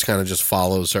everybody else kind of just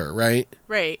follows her, right?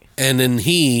 Right. And then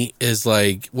he is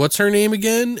like, "What's her name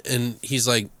again?" And she's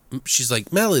like,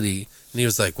 "Melody." And he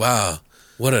was like, "Wow,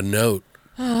 what a note."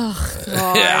 God.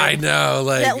 Yeah, I know.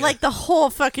 Like the whole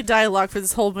fucking dialogue for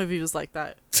this whole movie was like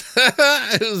that.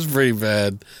 It was pretty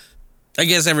bad. I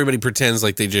guess everybody pretends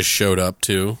like they just showed up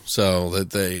too, so that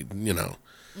they,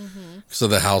 so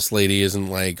the house lady isn't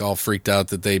like all freaked out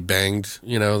that they banged,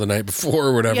 the night before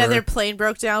or whatever. Yeah, their plane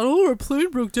broke down. Oh, our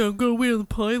plane broke down. Go away on the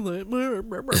pilot.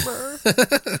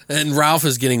 And Ralph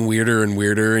is getting weirder and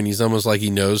weirder, and he's almost like he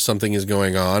knows something is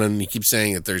going on, and he keeps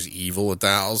saying that there's evil at the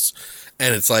house.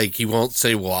 And it's like he won't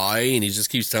say why, and he just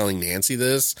keeps telling Nancy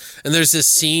this. And there's this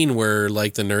scene where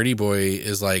like the nerdy boy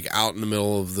is like out in the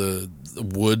middle of the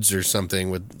woods or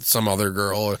something with some other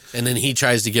girl, and then he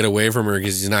tries to get away from her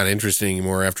because he's not interested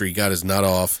anymore after he got his nut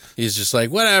off. He's just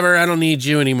like, whatever, I don't need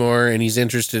you anymore, and he's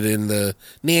interested in the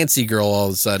Nancy girl all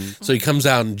of a sudden. So he comes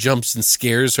out and jumps and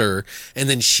scares her, and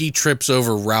then she trips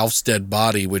over Ralph's dead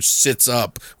body, which sits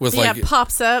up with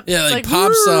pops up. Yeah, It's like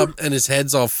pops woo! up, and his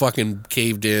head's all fucking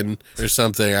caved in or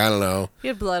something. I don't know. He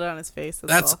had blood on his face.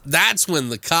 That's when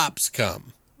the cops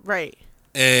come. Right.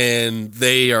 And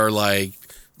they are like,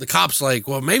 the cops like,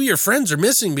 well, maybe your friends are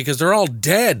missing because they're all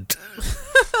dead.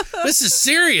 This is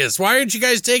serious. Why aren't you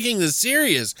guys taking this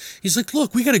serious? He's like,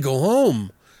 look, we got to go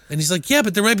home. And he's like, yeah,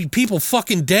 but there might be people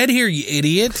fucking dead here, you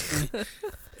idiot.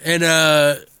 And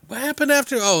what happened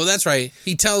after? Oh, that's right.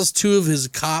 He tells two of his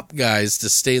cop guys to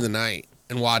stay the night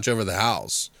and watch over the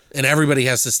house. And everybody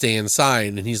has to stay inside.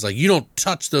 And he's like, you don't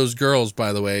touch those girls,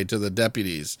 by the way, to the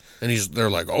deputies. And they're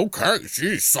like, okay,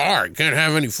 geez, sorry. Can't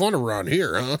have any fun around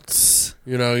here, huh?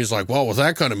 He's like, well, with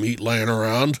that kind of meat laying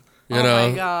around, my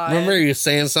God. Remember you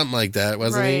saying something like that,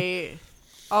 wasn't he? Right.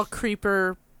 All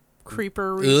creeper.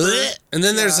 And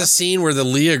then there's a scene where the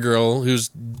Leah girl,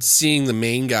 who's seeing the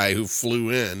main guy who flew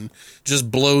in,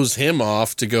 just blows him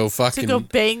off to go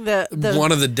bang the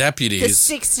one of the deputies.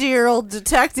 The 60-year-old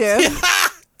detective.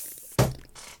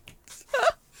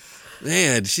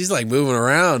 Man, she's like moving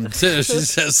around too.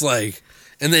 She's just like,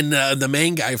 and then the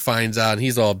main guy finds out and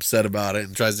he's all upset about it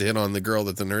and tries to hit on the girl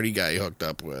that the nerdy guy hooked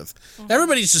up with. Mm-hmm.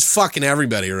 Everybody's just fucking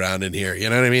everybody around in here. You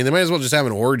know what I mean? They might as well just have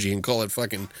an orgy and call it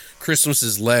fucking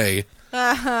Christmas's Lay.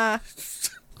 Uh-huh.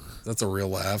 That's a real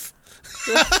laugh.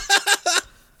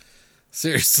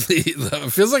 Seriously,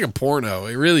 it feels like a porno.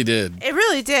 It really did. It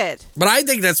really did. But I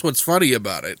think that's what's funny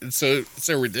about it. It's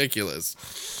so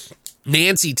ridiculous.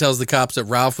 Nancy tells the cops that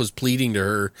Ralph was pleading to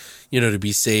her, to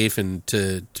be safe and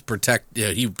to protect. Yeah,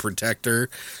 he would protect her.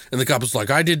 And the cop was like,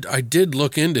 I did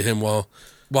look into him while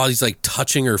he's like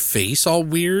touching her face, all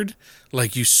weird,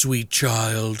 like, you sweet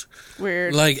child.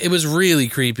 Weird. Like, it was really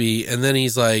creepy. And then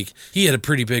he's like, he had a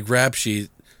pretty big rap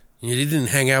sheet. He didn't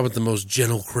hang out with the most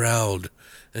gentle crowd.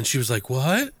 And she was like,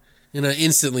 what?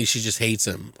 Instantly she just hates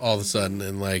him all of a sudden,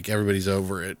 and like everybody's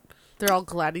over it. They're all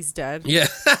glad he's dead. Yeah.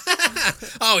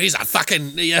 Oh, he's a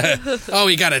fucking, yeah. Oh,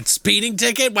 he got a speeding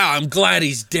ticket? Wow, I'm glad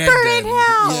he's dead. Burn in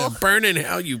hell. Yeah, burn in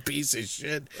hell, you piece of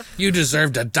shit. You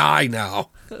deserve to die now.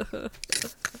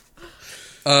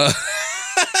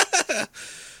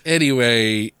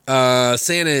 Anyway,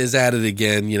 Santa is at it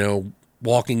again,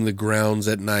 walking the grounds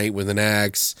at night with an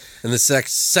axe. And the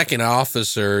second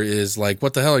officer is like,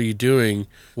 what the hell are you doing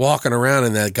walking around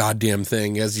in that goddamn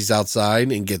thing, as he's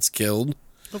outside and gets killed?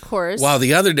 Of course. While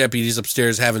the other deputy's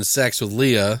upstairs having sex with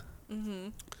Leah,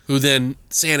 who then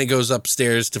Santa goes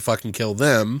upstairs to fucking kill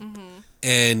them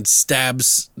and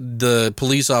stabs the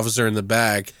police officer in the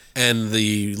back. And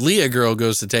the Leah girl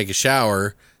goes to take a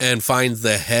shower and finds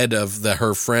the head of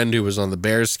her friend who was on the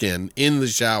bearskin in the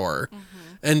shower.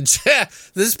 And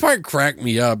this part cracked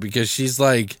me up because she's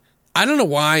like, I don't know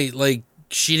why, like,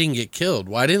 she didn't get killed.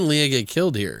 Why didn't Leah get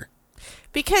killed here?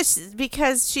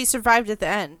 Because she survived at the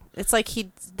end. It's like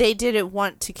they didn't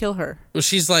want to kill her. Well,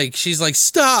 she's like,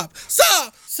 stop.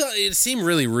 It seemed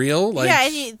really real. Like, yeah,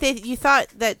 and you thought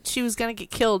that she was gonna get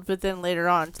killed, but then later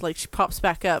on, like, she pops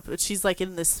back up, but she's like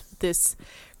in this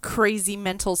crazy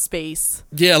mental space.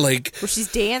 Yeah, like where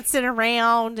she's dancing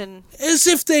around and as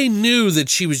if they knew that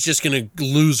she was just gonna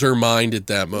lose her mind at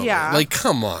that moment. Yeah, like,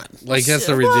 come on, like, that's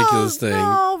a ridiculous thing.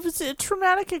 No, a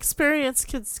traumatic experience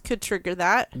could trigger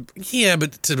that. Yeah,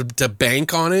 but to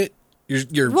bank on it.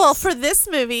 You're well, for this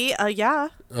movie, yeah.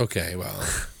 Okay, well.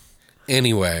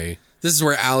 Anyway, this is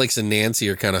where Alex and Nancy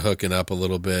are kind of hooking up a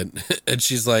little bit. And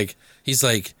he's like,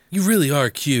 you really are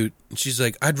cute. And she's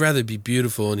like, I'd rather be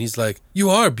beautiful. And he's like, you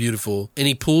are beautiful. And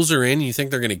he pulls her in. And you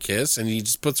think they're going to kiss. And he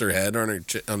just puts her head on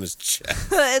his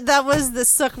chest. That was the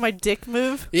suck my dick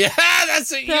move. Yeah,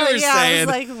 that's what you were saying. I was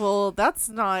like, well, that's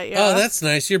not. Yeah. Oh, that's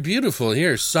nice. You're beautiful.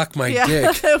 Here, suck my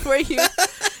dick. Where he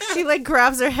like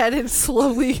grabs her head and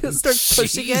slowly starts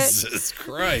pushing it. Jesus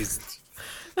Christ.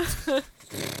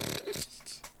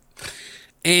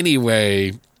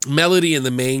 Anyway, Melody and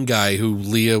the main guy who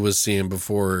Leah was seeing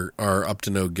before are up to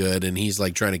no good, and he's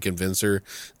like trying to convince her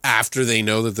after they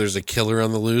know that there's a killer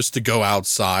on the loose to go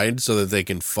outside so that they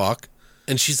can fuck.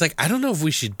 And she's like, I don't know if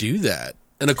we should do that.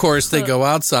 And of course they go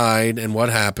outside, and what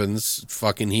happens?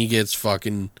 Fucking he gets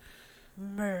fucking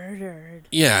Murdered.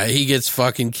 Yeah, he gets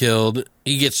fucking killed.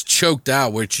 He gets choked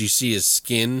out, which you see his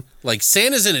skin. Like,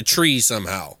 Santa's in a tree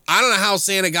somehow. I don't know how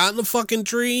Santa got in the fucking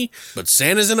tree, but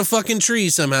Santa's in a fucking tree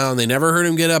somehow, and they never heard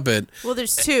him get up it. Well,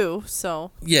 there's two, so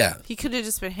Yeah. he could have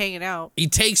just been hanging out. He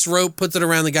takes rope, puts it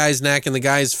around the guy's neck, and the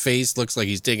guy's face looks like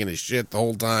he's taking a shit the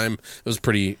whole time. It was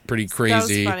pretty crazy. That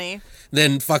was funny.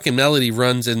 Then fucking Melody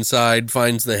runs inside,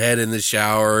 finds the head in the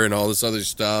shower and all this other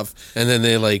stuff. And then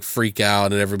they like freak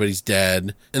out and everybody's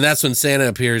dead. And that's when Santa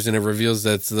appears and it reveals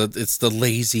that it's the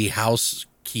lazy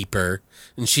housekeeper.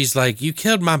 And she's like, you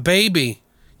killed my baby.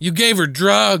 You gave her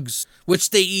drugs.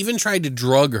 Which they even tried to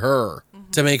drug her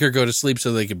to make her go to sleep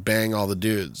so they could bang all the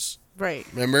dudes. Right.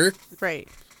 Remember? Right.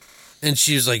 And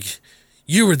she was like,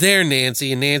 you were there,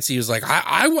 Nancy. And Nancy was like,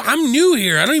 I'm new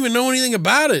here. I don't even know anything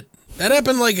about it. That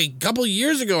happened like a couple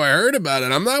years ago. I heard about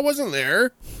it. I wasn't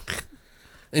there.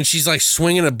 And she's like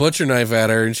swinging a butcher knife at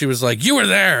her. And she was like, you were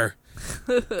there.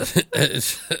 It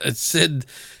said,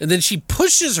 and then she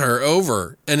pushes her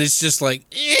over. And it's just like,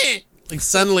 eh. Like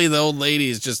suddenly the old lady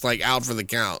is just like out for the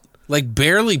count. Like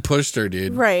barely pushed her,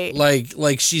 dude. Right.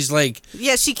 Like she's like.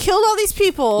 Yeah, she killed all these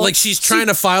people. Like she's trying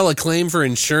to file a claim for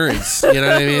insurance. You know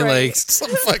what I mean? Right. Like some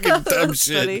fucking dumb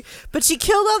shit. Funny. But she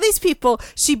killed all these people.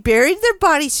 She buried their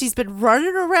bodies. She's been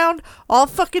running around all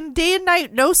fucking day and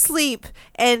night, no sleep.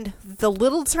 And the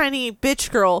little tiny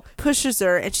bitch girl pushes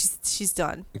her, and she's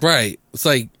done. Right. It's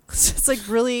like. It's like,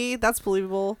 really? That's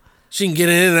believable. She can get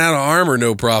in and out of armor,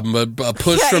 no problem, but a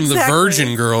push Yeah, from the exactly.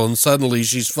 virgin girl, and suddenly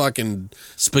she's fucking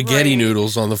spaghetti Right.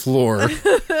 noodles on the floor.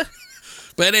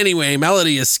 But anyway,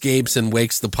 Melody escapes and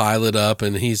wakes the pilot up,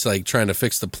 and he's like trying to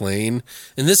fix the plane.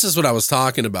 And this is what I was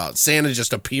talking about. Santa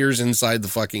just appears inside the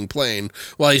fucking plane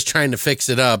while he's trying to fix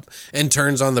it up and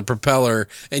turns on the propeller,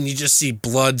 and you just see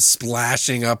blood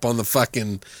splashing up on the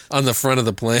front of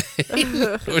the plane,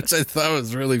 which I thought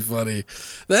was really funny.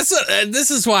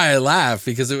 This is why I laugh,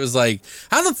 because it was like,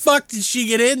 how the fuck did she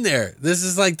get in there? This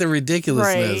is like the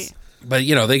ridiculousness. Right.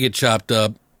 But they get chopped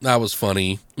up. That was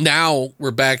funny. Now we're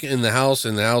back in the house,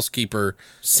 and the housekeeper,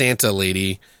 Santa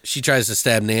lady, she tries to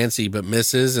stab Nancy but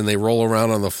misses, and they roll around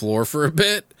on the floor for a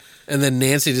bit. And then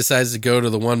Nancy decides to go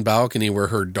to the one balcony where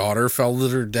her daughter fell to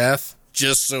her death.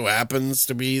 Just so happens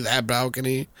to be that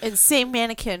balcony. And same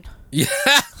mannequin. Yeah.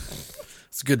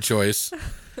 It's a good choice.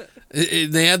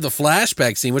 They had the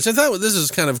flashback scene, which I thought this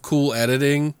is kind of cool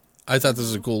editing. I thought this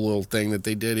was a cool little thing that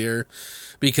they did here.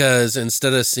 Because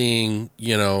instead of seeing,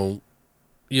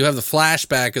 you have the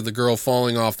flashback of the girl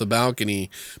falling off the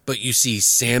balcony, but you see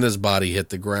Santa's body hit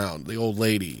the ground, the old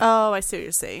lady. Oh, I see what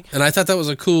you're saying. And I thought that was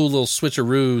a cool little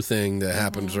switcheroo thing that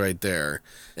happens right there.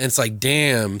 And it's like,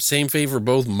 damn, same fate for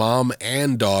both mom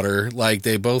and daughter. Like,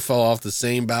 they both fell off the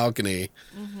same balcony.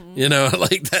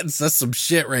 Like, that's some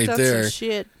shit right That's there. some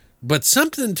shit. But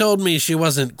something told me she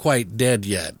wasn't quite dead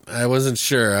yet. I wasn't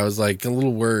sure. I was like a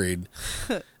little worried.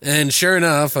 And sure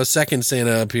enough, a second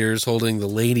Santa appears holding the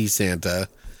lady Santa.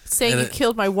 Saying And you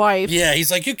killed my wife. Yeah,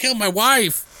 he's like, you killed my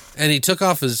wife. And he took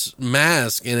off his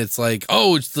mask, and it's like,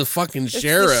 oh, it's the fucking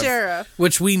sheriff. The sheriff.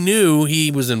 Which we knew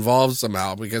he was involved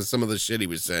somehow because some of the shit he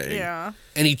was saying. Yeah.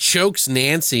 And he chokes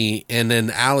Nancy, and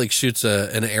then Alex shoots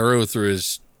an arrow through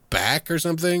his back or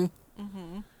something.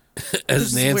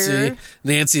 As Which is weird.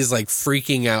 Nancy is like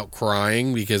freaking out,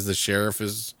 crying because the sheriff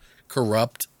is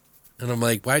corrupt. And I'm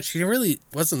like, why? She really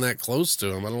wasn't that close to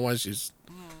him. I don't know why she's.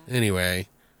 Anyway,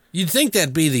 you'd think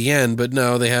that'd be the end, but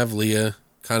no, they have Leah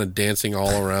kind of dancing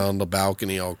all around the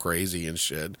balcony, all crazy and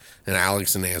shit. And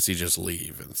Alex and Nancy just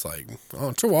leave. And it's like,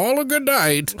 oh, to all a good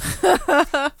night.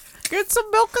 Get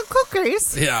some milk and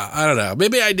cookies. Yeah, I don't know.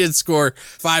 Maybe I did score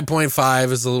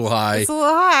 5.5 is a little high. It's a little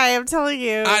high, I'm telling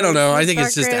you. I don't know. I think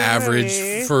it's not just great average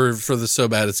movie. for the So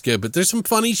Bad It's Good. But there's some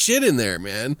funny shit in there,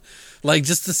 man. Like,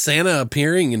 just the Santa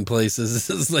appearing in places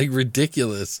is, like,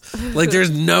 ridiculous. Like,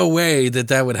 there's no way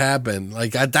that would happen.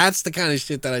 Like, that's the kind of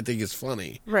shit that I think is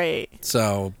funny. Right.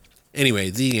 So,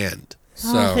 anyway, the end.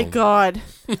 So, Oh, thank God.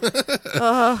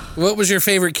 what was your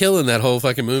favorite kill in that whole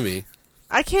fucking movie?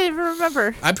 I can't even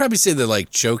remember. I'd probably say the,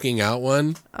 like, choking out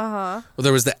one. Well,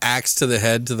 there was the axe to the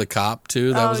head to the cop,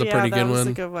 too. That was a pretty good that was one.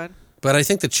 a good one. But I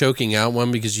think the choking out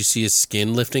one, because you see his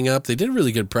skin lifting up, they did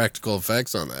really good practical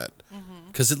effects on that.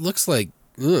 Because it looks like,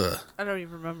 ugh. I don't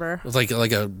even remember. Like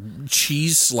a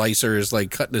cheese slicer is like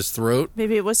cutting his throat.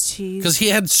 Maybe it was cheese. Because he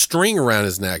had string around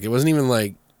his neck. It wasn't even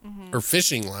like or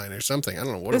fishing line or something. I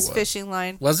don't know what It it was was. fishing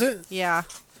line. Was it? Yeah.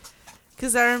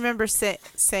 Because I remember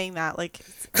saying that. Like,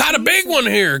 Caught a big one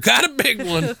here. Caught a big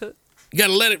one. You got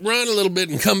to let it run a little bit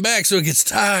and come back so it gets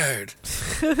tired.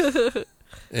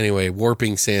 Anyway,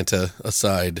 warping Santa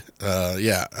aside,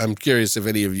 yeah, I'm curious if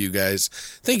any of you guys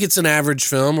think it's an average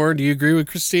film, or do you agree with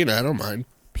Christina? I don't mind.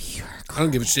 pure I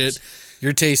don't give a shit.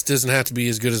 Your taste doesn't have to be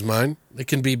as good as mine. It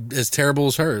can be as terrible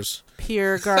as hers.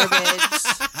 pure garbage.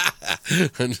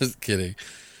 I'm just kidding.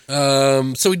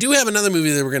 So we do have another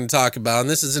movie that we're going to talk about, and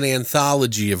this is an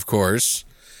anthology, of course,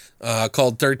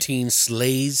 called 13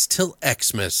 Slays Till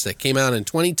Xmas that came out in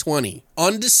 2020.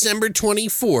 On December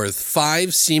 24th,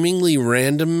 5 seemingly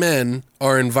random men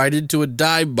are invited to a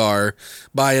dive bar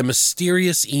by a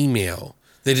mysterious email.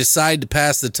 They decide to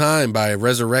pass the time by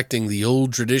resurrecting the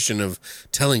old tradition of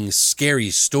telling scary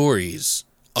stories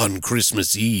on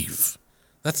Christmas Eve.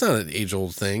 That's not an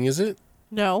age-old thing, is it?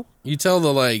 No. You tell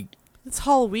the, like, It's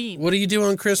Halloween. what do you do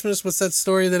on Christmas? What's that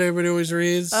story that everybody always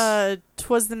reads?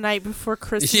 'Twas the night before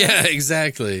Christmas. Yeah,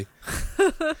 exactly.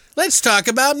 Let's talk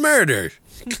about murder.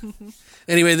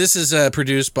 Anyway, this is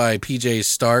produced by PJ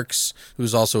Starks,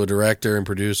 who's also a director and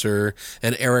producer,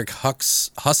 and Eric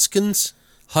Huskisson.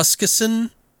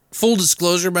 Full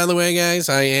disclosure, by the way, guys,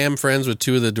 I am friends with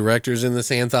 2 of the directors in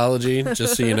this anthology,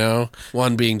 just so you know.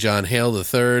 One being John Hale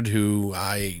III, who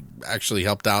I actually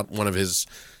helped out one of his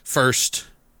first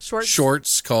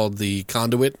shorts called The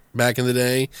Conduit back in the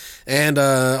day. And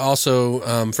also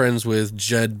friends with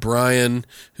Jed Bryan,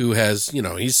 who has,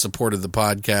 he's supported the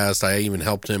podcast. I even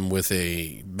helped him with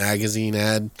a magazine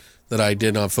ad that I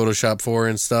did on Photoshop for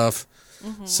and stuff.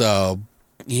 Mm-hmm. So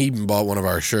he even bought one of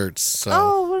our shirts. So.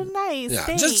 Oh, what nice. Yeah,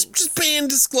 Thanks. just paying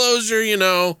disclosure,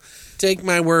 Take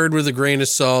my word with a grain of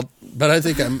salt. But I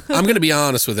think I'm going to be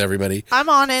honest with everybody. I'm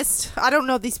honest. I don't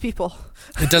know these people.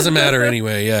 It doesn't matter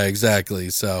anyway. Yeah,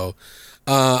 exactly. So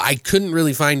I couldn't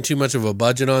really find too much of a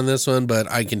budget on this one,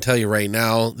 but I can tell you right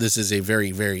now, this is a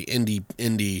very, very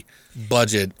indie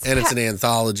budget, and it's an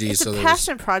anthology. It's so a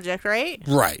passion project, right?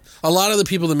 Right. A lot of the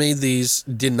people that made these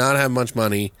did not have much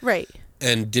money. Right.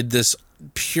 And did this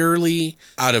purely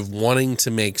out of wanting to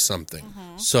make something.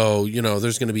 Mm-hmm. So,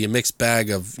 there's going to be a mixed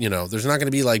bag of, there's not going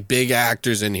to be like big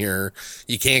actors in here.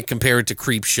 You can't compare it to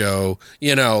Creepshow.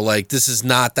 This is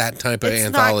not that type of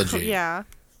anthology. Yeah.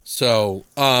 So,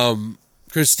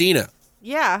 Christina.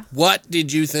 Yeah. What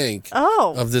did you think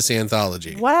of this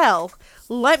anthology? Well,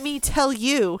 let me tell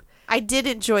you, I did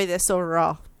enjoy this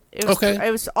overall. It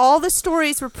was all the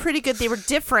stories were pretty good. They were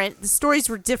different. The stories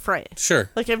were different. Sure.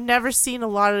 Like I've never seen a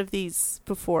lot of these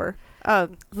before.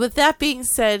 With that being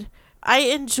said, I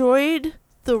enjoyed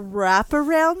the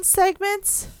wraparound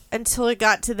segments until it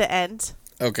got to the end.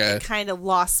 Okay. It kind of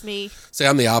lost me. See,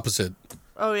 I'm the opposite.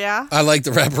 Oh yeah? I like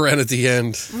the wraparound at the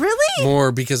end. Really?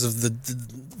 More because of the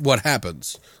what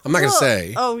happens. I'm not going to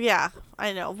say. Oh yeah,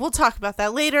 I know. We'll talk about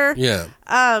that later. Yeah.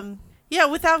 Yeah,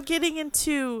 without getting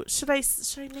into, should I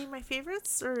name my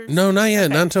favorites or No, not yet.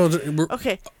 Okay. Not until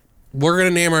Okay. We're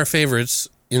gonna name our favorites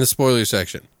in the spoiler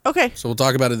section. Okay. So we'll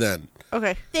talk about it then.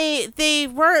 Okay. They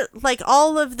weren't like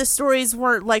all of the stories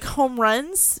weren't like home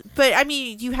runs, but I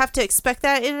mean you have to expect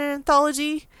that in an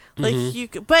anthology.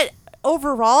 Like but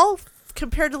overall,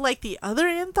 compared to like the other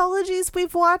anthologies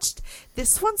we've watched,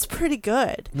 this one's pretty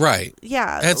good. Right.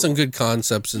 Yeah. It had some good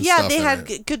concepts and yeah, stuff. they in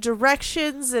had it. good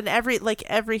directions and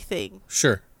everything.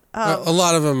 Sure. A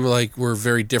lot of them were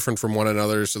very different from one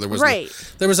another, so there was Right.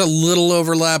 there was a little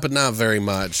overlap, but not very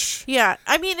much. Yeah,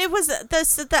 I mean it was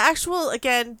the actual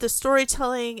the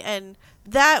storytelling and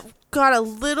that got a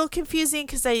little confusing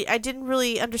because I didn't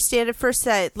really understand at first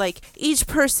that like each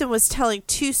person was telling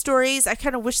 2 stories. I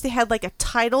kind of wish they had like a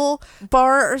title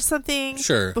bar or something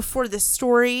before the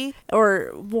story,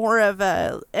 or more of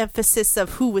a emphasis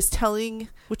of who was telling,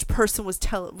 which person was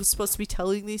supposed to be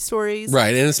telling these stories.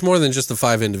 Right, and it's more than just the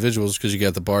 5 individuals because you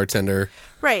got the bartender.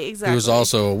 Right, exactly. Who was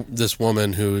also this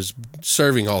woman who's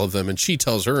serving all of them, and she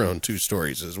tells her own 2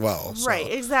 stories as well. So.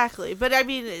 Right, exactly. But I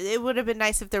mean, it would have been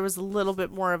nice if there was a little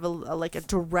bit more of a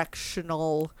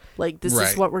directional, like this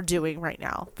is what we're doing right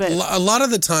now. But a lot of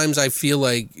the times, I feel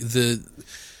like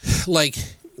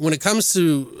when it comes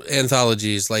to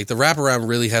anthologies, like the wraparound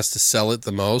really has to sell it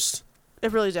the most.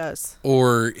 It really does.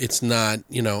 Or it's not,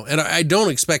 and I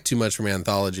don't expect too much from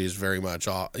anthologies very much,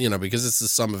 because it's the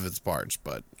sum of its parts.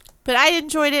 But I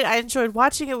enjoyed it. I enjoyed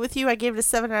watching it with you. I gave it a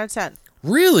 7 out of 10.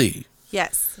 Really?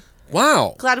 Yes.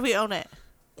 Wow. Glad we own it.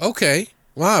 Okay.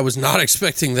 Wow, I was not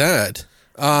expecting that.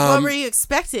 What were you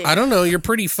expecting? I don't know. You're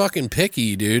pretty fucking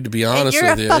picky, dude, to be honest and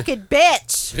you're with a you. fucking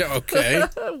bitch. Yeah, okay.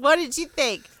 What did you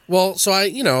think? Well, so I,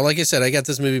 like I said, I got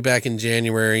this movie back in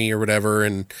January or whatever,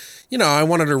 and, I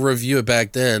wanted to review it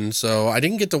back then, so I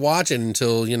didn't get to watch it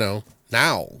until,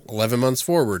 now, 11 months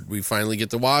forward, we finally get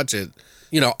to watch it.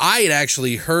 I had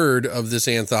actually heard of this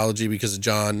anthology because of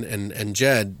John and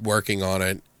Jed working on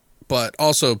it, but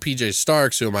also PJ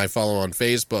Starks, whom I follow on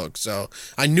Facebook. So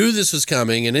I knew this was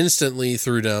coming and instantly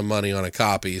threw down money on a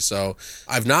copy. So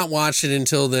I've not watched it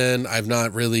until then. I've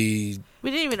not really...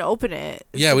 We didn't even open it.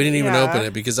 Yeah, we didn't even open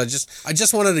it because I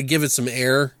just wanted to give it some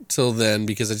air till then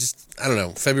because I don't know,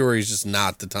 February is just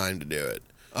not the time to do it.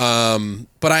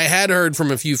 But I had heard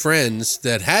from a few friends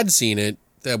that had seen it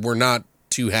that were not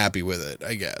too happy with it,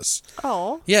 I guess.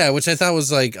 Oh. Yeah, which I thought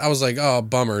was like, I was like, oh,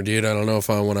 bummer, dude. I don't know if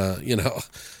I want to,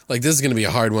 like this is going to be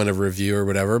a hard one to review or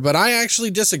whatever, but I actually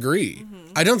disagree.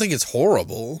 Mm-hmm. I don't think it's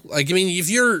horrible. Like, I mean,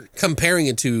 if you're comparing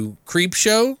it to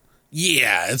Creepshow,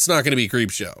 yeah, it's not going to be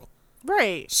Creepshow.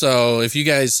 Right. So if you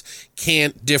guys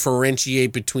can't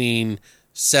differentiate between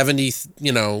 70,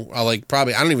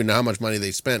 probably, I don't even know how much money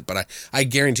they spent, but I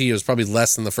guarantee you it was probably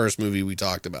less than the first movie we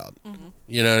talked about. Mm-hmm.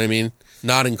 You know what I mean?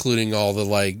 Not including all the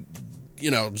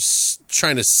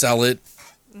trying to sell it,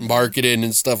 market it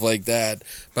and stuff like that.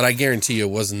 But I guarantee you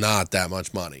it was not that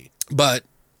much money. But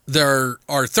there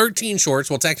are 13 shorts.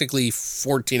 Well, technically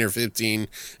 14 or 15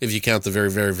 if you count the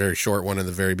very, very, very short one in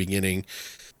the very beginning.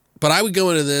 But I would go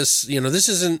into this, this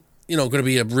isn't, going to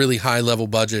be a really high level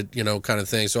budget, kind of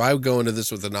thing. So I would go into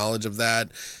this with the knowledge of that.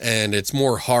 And it's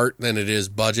more heart than it is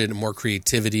budget and more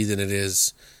creativity than it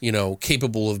is,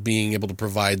 capable of being able to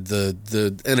provide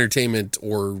the entertainment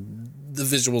or the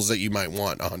visuals that you might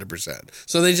want 100%.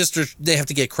 So they have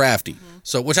to get crafty. Mm-hmm.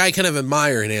 So, which I kind of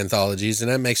admire in anthologies,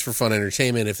 and that makes for fun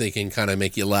entertainment if they can kind of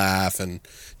make you laugh and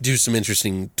do some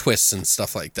interesting twists and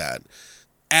stuff like that.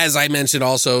 As I mentioned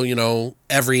also,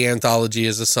 every anthology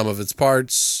is a sum of its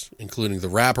parts, including the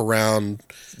wraparound.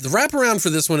 The wraparound for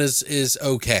this one is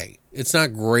okay. It's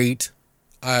not great.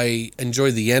 I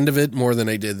enjoyed the end of it more than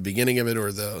I did the beginning of it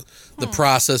or the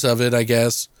process of it, I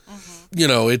guess.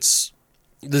 Mm-hmm.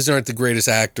 These aren't the greatest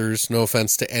actors. No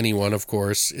offense to anyone, of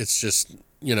course. It's just,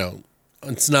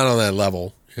 it's not on that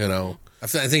level, I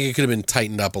think it could have been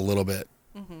tightened up a little bit,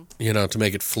 mm-hmm. To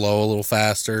make it flow a little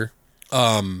faster.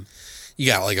 You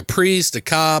got like a priest, a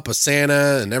cop, a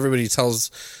Santa, and everybody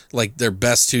tells like their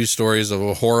best two stories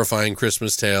of horrifying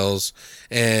Christmas tales.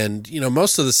 And,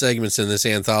 most of the segments in this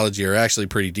anthology are actually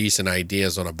pretty decent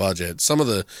ideas on a budget. Some of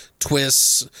the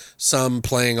twists, some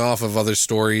playing off of other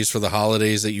stories for the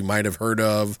holidays that you might have heard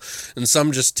of, and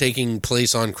some just taking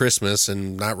place on Christmas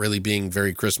and not really being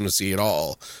very Christmassy at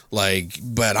all.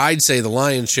 But I'd say the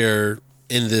lion's share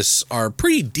in this are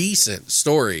pretty decent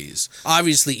stories.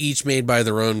 Obviously, each made by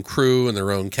their own crew and their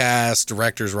own cast,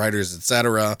 directors, writers,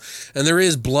 etc. And there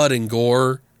is blood and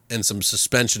gore and some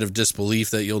suspension of disbelief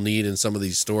that you'll need in some of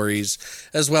these stories,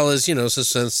 as well as,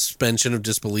 suspension of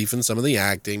disbelief in some of the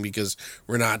acting, because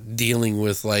we're not dealing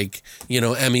with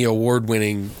Emmy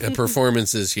award-winning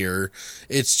performances here.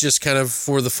 It's just kind of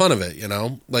for the fun of it,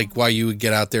 why you would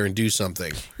get out there and do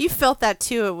something. You felt that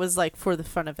too. It was for the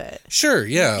fun of it. Sure.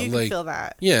 Yeah. You can feel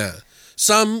that. Yeah.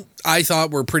 Some I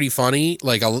thought were pretty funny.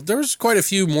 There was quite a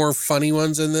few more funny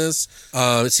ones in this.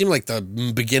 It seemed like the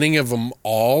beginning of them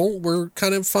all were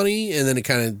kind of funny, and then it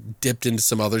kind of dipped into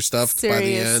some other stuff serious by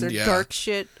the end. Or dark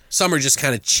shit. Some are just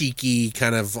kind of cheeky,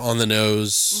 kind of on the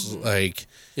nose,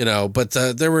 mm-hmm.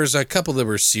 But there was a couple that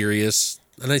were serious,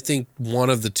 and I think one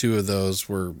of the two of those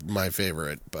were my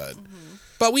favorite. But. Mm-hmm.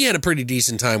 But we had a pretty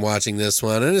decent time watching this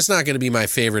one, and it's not going to be my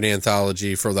favorite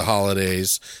anthology for the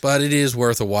holidays, but it is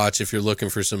worth a watch if you're looking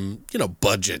for some,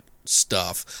 budget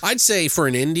stuff. I'd say for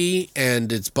an indie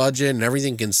and its budget and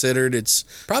everything considered, it's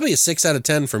probably a 6 out of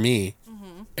 10 for me.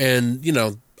 Mm-hmm.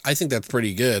 And, I think that's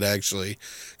pretty good, actually,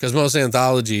 because most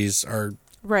anthologies are,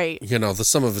 right. The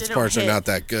sum of its parts are not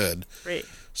that good. Right.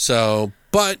 So,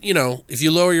 but, if you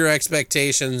lower your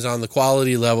expectations on the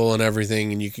quality level and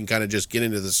everything, and you can kind of just get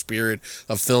into the spirit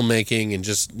of filmmaking and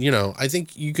just, I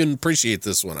think you can appreciate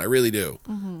this one. I really do.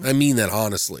 Mm-hmm. I mean that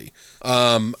honestly.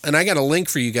 And I got a link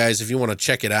for you guys if you want to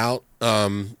check it out.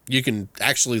 You can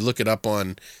actually look it up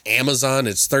on Amazon.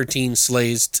 It's 13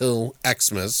 Sleighs Till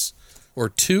Xmas. Or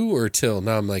Till.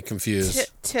 Now I'm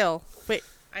confused. Till. Wait,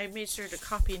 I made sure to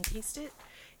copy and paste it.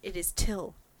 It is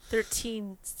Till.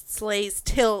 13 Sleighs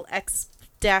Till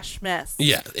X-Mess.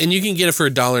 Yeah, and you can get it for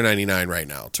 $1.99 right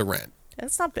now to rent.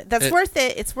 That's not bad. That's worth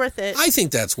it. It's worth it. I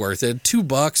think that's worth it.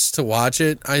 $2 to watch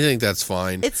it. I think that's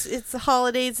fine. It's the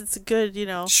holidays. It's a good,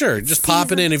 Sure, just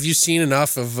pop it in. If you've seen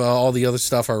enough of all the other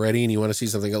stuff already and you want to see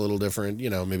something a little different,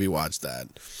 maybe watch that.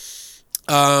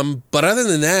 But other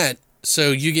than that,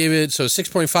 So you gave it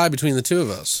 6.5 between the two of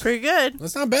us. Pretty good.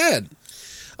 That's not bad.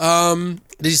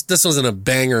 This wasn't a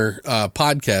banger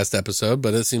podcast episode,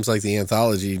 but it seems like the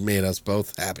anthology made us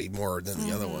both happy more than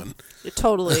the other one.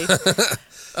 Totally.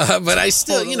 But I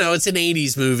still, it's an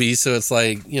 80s movie, so it's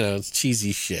like, it's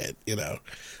cheesy shit,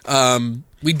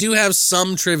 We do have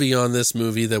some trivia on this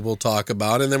movie that we'll talk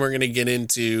about, and then we're going to get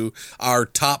into our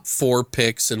top 4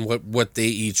 picks and what they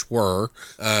each were.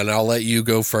 And I'll let you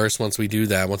go first once we do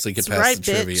that, once we get past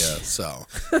the trivia. So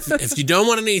if you don't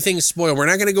want anything spoiled, we're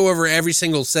not going to go over every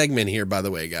single segment here, by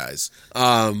the way, guys.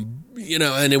 And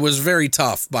it was very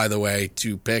tough, by the way,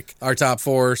 to pick our top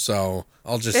 4, so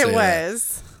I'll just say it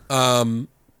was.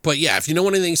 But yeah, if you don't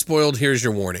want anything spoiled, here's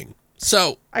your warning.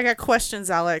 So I got questions,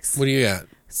 Alex. what do you got?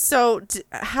 So,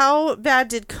 how bad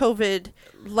did COVID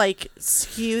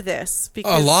skew this?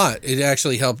 A lot. It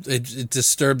actually helped. It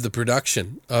disturbed the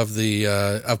production of the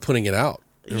of putting it out.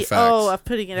 In fact, of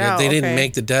putting it out. They didn't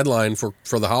make the deadline for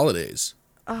the holidays.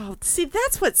 Oh, see,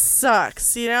 that's what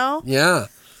sucks. Yeah.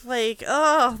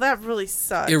 That really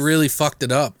sucks. It really fucked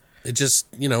it up. It just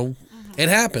it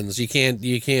happens. You can't.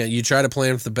 You try to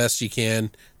plan for the best you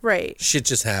can. Right. Shit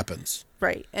just happens.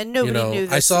 Right, and nobody knew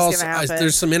this was going to happen.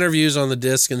 There's some interviews on the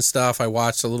disc and stuff I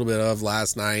watched a little bit of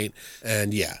last night,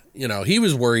 and he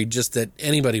was worried just that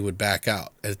anybody would back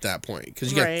out at that point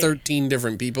because you got 13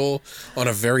 different people on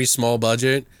a very small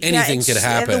budget. Anything could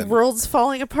happen. And the world's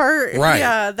falling apart. Right.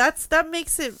 Yeah, that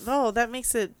makes it a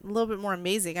little bit more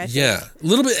amazing. I think. Yeah,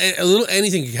 a little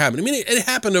anything could happen. I mean, it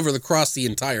happened across the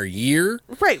entire year.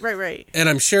 Right. And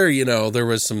I'm sure there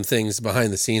was some things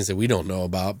behind the scenes that we don't know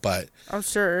about, but I'm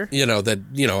sure that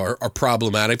are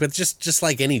problematic. But just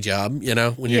like any job,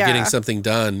 when you're getting something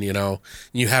done,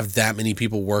 you have that many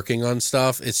people working on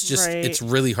stuff. It's just it's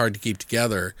really hard to keep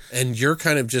together. And you're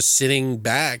kind of just sitting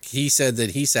back. He said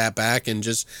that he sat back and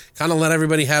just kind of let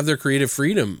everybody have their creative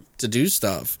freedom to do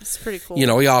stuff. It's pretty cool.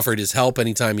 He offered his help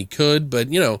anytime he could, but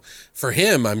for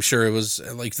him, I'm sure it was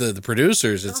like the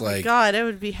producers. It's like, God, it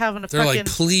would be having a. They're like,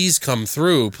 please come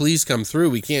through.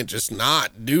 We can't just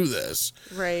not do this.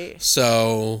 Right.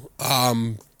 So,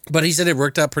 but he said it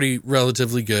worked out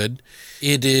relatively good.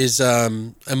 It is a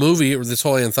movie, or this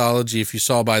whole anthology. If you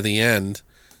saw by the end,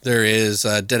 there is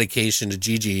a dedication to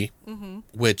Gigi,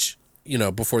 which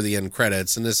before the end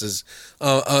credits, and this is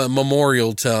a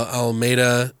memorial to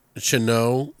Almeida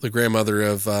Chano, the grandmother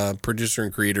of producer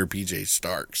and creator PJ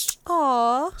Starks.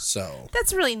 Aww. So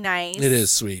that's really nice. It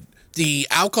is sweet. The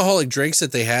alcoholic drinks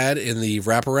that they had in the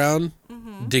wraparound,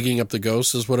 Digging Up the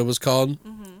Ghosts is what it was called,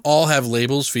 all have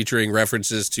labels featuring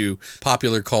references to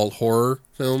popular cult horror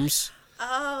films.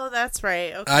 Oh, that's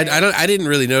right. Okay. I didn't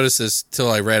really notice this till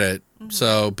I read it.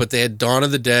 So, but they had Dawn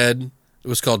of the Dead. It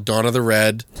was called Dawn of the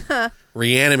Red.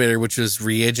 Reanimator, which was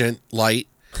Reagent Light.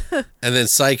 And then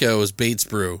Psycho was Bates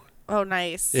Brew. Oh,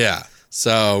 nice. Yeah.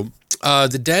 So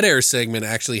the Dead Air segment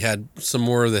actually had some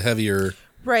more of the heavier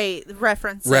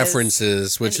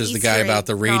references, which is the guy about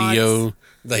the radio,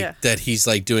 that he's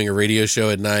like doing a radio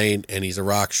show at night, and he's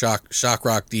a shock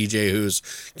rock DJ who's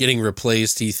getting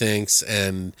replaced, he thinks,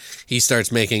 and he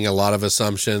starts making a lot of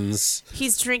assumptions.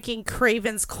 He's drinking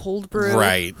Craven's cold brew.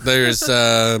 Right. There's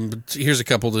here's a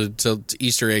couple to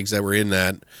Easter eggs that were in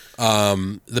that.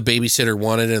 The babysitter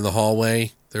wanted in the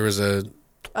hallway. There was a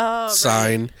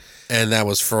sign. Right. And that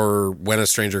was for When a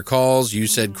Stranger Calls. You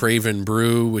said Craven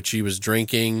Brew, which he was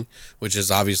drinking, which is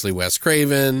obviously Wes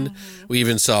Craven. We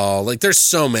even saw, there's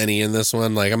so many in this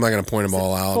one. I'm not going to point them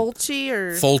all out.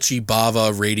 Fulci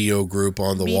Bava Radio Group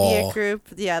on the wall. Media Group.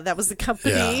 Yeah, that was the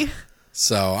company. Yeah.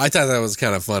 So I thought that was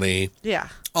kind of funny. Yeah.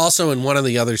 Also, in one of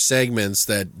the other segments,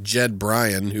 that Jed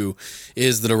Bryan, who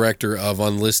is the director of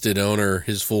Unlisted Owner,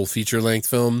 his full feature-length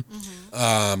film,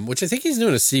 which I think he's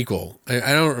doing a sequel.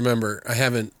 I don't remember.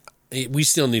 We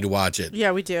still need to watch it.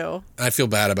 Yeah, we do. I feel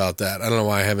bad about that. I don't know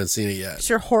why I haven't seen it yet.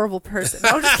 You're a horrible person.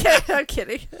 No, I'm just kidding. I'm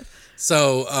kidding.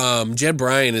 So, Jed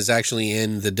Bryan is actually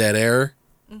in the Dead Air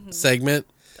segment.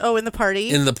 Oh, in the party?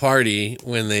 In the party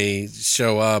when they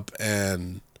show up,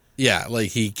 and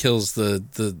he kills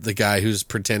the guy who's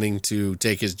pretending to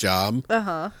take his job.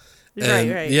 Uh-huh.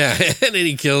 Right. Yeah, and then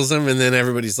he kills him, and then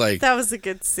everybody's like, that was a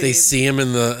good scene. They see him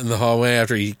in the hallway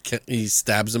after he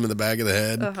stabs him in the back of the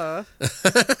head. Uh-huh.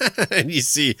 And you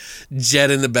see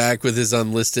Jed in the back with his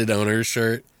Unlisted Owner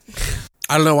shirt.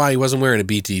 I don't know why he wasn't wearing a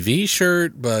BTV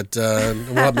shirt, but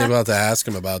maybe I'll have to ask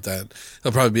him about that.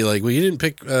 He'll probably be like, well, you didn't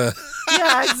pick...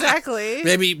 Yeah, exactly.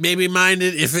 maybe mine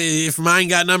did. If mine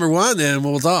got number one, then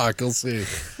we'll talk. We'll see.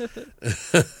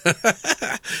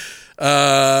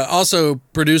 Also,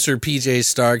 producer PJ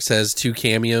Starks has 2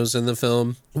 cameos in the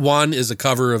film. One is a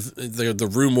cover of the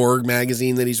Rue Morgue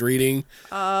magazine that he's reading,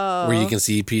 where you can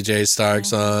see PJ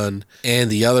Starks on. And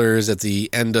the other is at the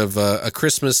end of A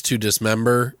Christmas to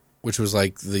Dismember, which was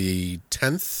like the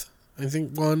 10th, I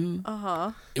think, one.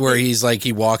 Uh-huh. Where he's like,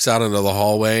 he walks out into the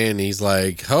hallway and he's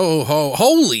like, ho, ho,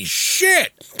 holy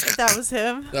shit! That was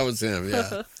him? That was him,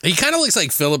 yeah. He kind of looks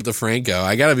like Philip DeFranco,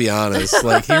 I gotta be honest.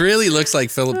 Like, he really looks like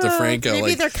Philip DeFranco. Maybe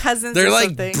like, they're cousins they're or like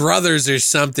something. brothers or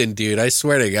something, dude. I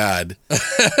swear to God.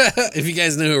 If you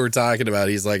guys know who we're talking about,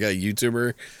 he's like a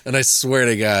YouTuber. And I swear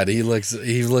to God, he looks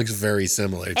very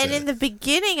similar to And in the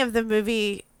beginning of the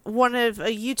movie... one of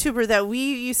a YouTuber that we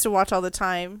used to watch all the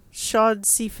time, Sean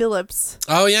C. Phillips.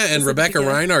 Oh, yeah, and Rebecca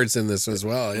Reinhardt's in this as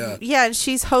well, yeah. Yeah, and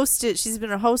she's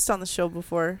been a host on the show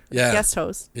before. Yeah. Guest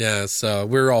host. Yeah, so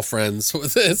we're all friends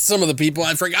with some of the people.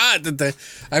 I forgot that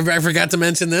I forgot to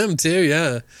mention them too,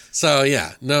 yeah. So,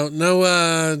 yeah,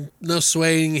 no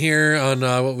swaying here on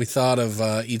what we thought of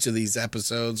each of these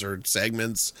episodes or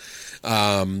segments.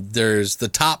 There's the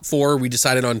top 4. We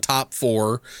decided on top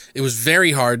 4. It was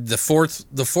very hard. The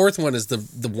fourth one is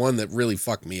the one that really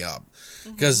fucked me up,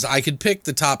 because I could pick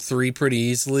the top 3 pretty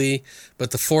easily,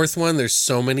 but the fourth one, there's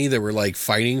so many that were like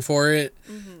fighting for it.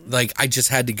 Like, I just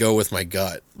had to go with my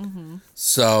gut.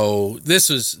 So this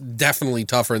was definitely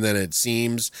tougher than it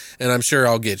seems, and I'm sure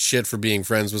I'll get shit for being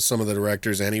friends with some of the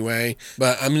directors anyway,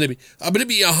 but I'm gonna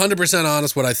be 100%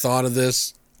 honest what I thought of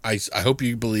this. I hope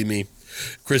you believe me.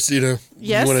 Christina,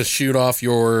 yes? You want to shoot off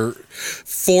your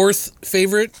 4th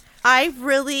favorite? I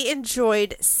really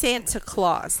enjoyed Santa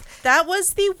Claus. That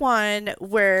was the one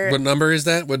where... What number is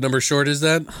that? What number short is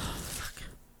that?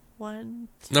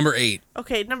 Number 8.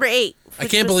 Okay, number 8. I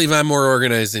can't believe I'm more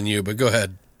organized than you, but go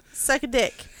ahead. Suck a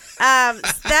dick.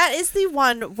 That is the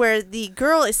one where the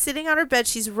girl is sitting on her bed.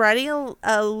 She's writing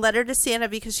a letter to Santa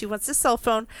because she wants a cell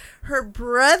phone. Her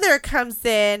brother comes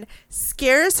in,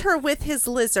 scares her with his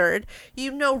lizard.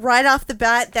 You know right off the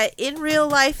bat that in real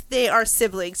life they are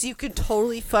siblings. You could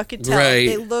totally fucking tell. Right.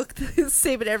 They look the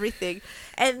same and everything.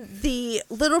 And the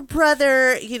little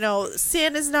brother,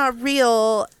 Santa's not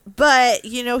real, but,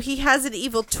 he has an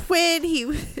evil twin.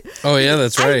 Oh, yeah,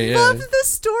 that's right. I love the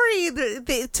story.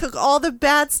 They took all the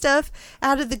bad stuff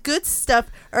out of the good stuff,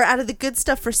 or out of the good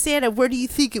stuff for Santa. Where do you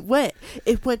think it went?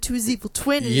 It went to his evil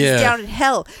twin, and he's down in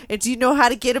hell. And do you know how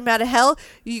to get him out of hell?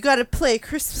 You got to play a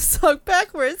Christmas song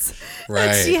backwards. Right.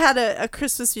 And she had a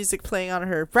Christmas music playing on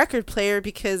her record player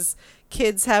because...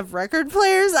 kids have record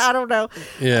players. I don't know.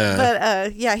 Yeah.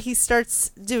 But he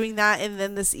starts doing that, and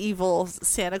then this evil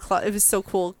Santa Claus, it was so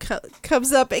cool,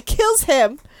 comes up and kills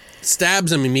him.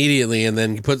 Stabs him immediately, and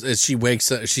then she wakes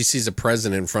up, she sees a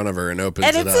present in front of her and opens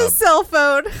it up. And it's his cell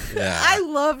phone. Yeah. I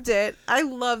loved it. I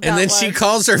loved that. And then she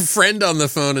calls her friend on the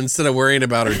phone instead of worrying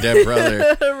about her dead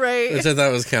brother. Right. Which I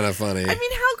thought was kind of funny. I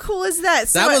mean, how cool is that?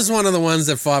 So that was one of the ones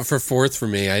that fought for 4th for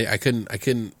me. I couldn't make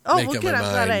up my mind. I'm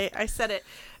glad I said it.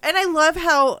 And I love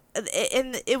how,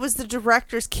 and it was the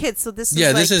director's kid, so this is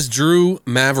this is Drew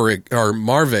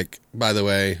Marvick, by the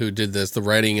way, who did this, the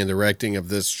writing and directing of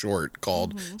this short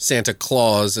called Santa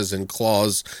Claus, as in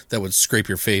claws that would scrape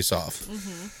your face off.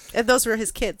 And those were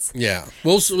his kids. Yeah.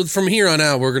 Well, so from here on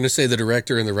out, we're going to say the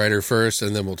director and the writer first,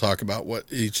 and then we'll talk about what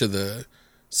each of the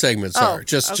segments are.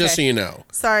 Just so you know.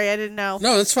 Sorry, I didn't know.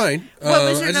 No, that's fine.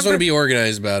 I just want to be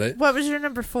organized about it. What was your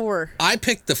number 4? I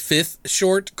picked the 5th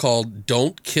short called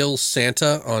Don't Kill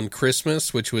Santa on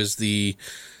Christmas, which was the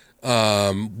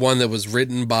one that was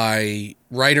written by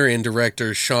writer and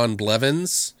director Sean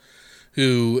Blevins,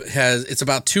 who it's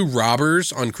about 2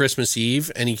 robbers on Christmas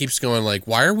Eve, and he keeps going like,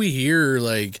 why are we here?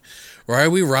 Like, why are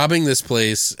we robbing this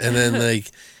place? And then like,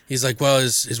 he's like, well,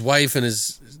 his wife and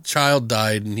his child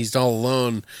died and he's all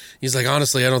alone. He's like,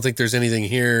 honestly, I don't think there's anything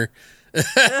here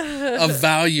of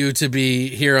value to be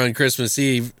here on Christmas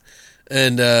Eve.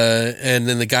 And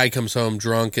then the guy comes home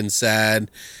drunk and sad,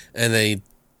 and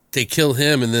they kill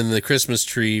him, and then the Christmas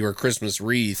tree or Christmas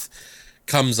wreath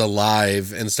comes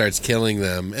alive and starts killing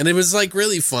them. And it was like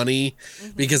really funny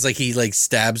because like he like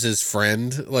stabs his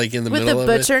friend like in the middle of it. With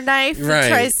a butcher knife, right. He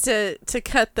tries to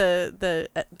cut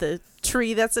the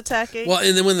tree that's attacking. Well,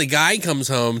 and then when the guy comes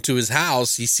home to his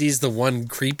house, he sees the one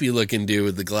creepy looking dude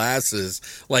with the glasses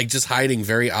like just hiding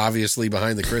very obviously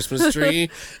behind the Christmas tree.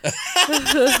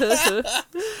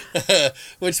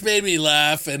 Which made me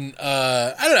laugh, and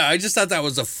I don't know, I just thought that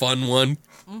was a fun one.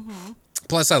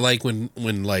 Plus I like when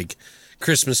like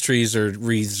Christmas trees or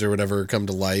wreaths or whatever come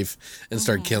to life and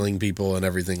start killing people and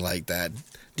everything like that.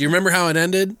 Do you remember how it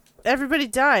ended? Everybody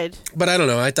died. But I don't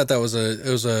know. I thought that was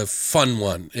a fun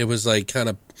one. It was like kind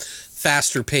of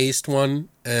faster paced one,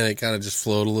 and it kind of just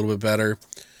flowed a little bit better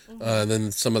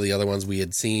than some of the other ones we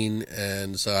had seen,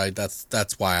 and so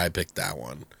that's why I picked that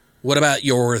one. What about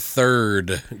your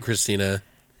third, Christina?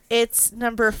 It's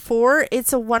number 4.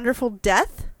 It's a Wonderful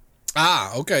Death.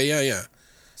 Ah, okay, yeah.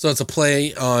 So it's a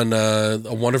play on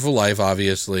A Wonderful Life,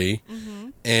 obviously,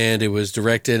 and it was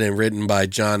directed and written by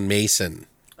John Mason.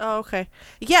 Oh, okay.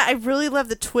 Yeah, I really love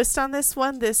the twist on this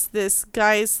one. This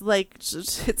guy's like,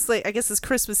 it's like, I guess it's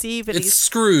Christmas Eve, and It's he's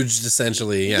Scrooged,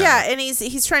 essentially, yeah. yeah, and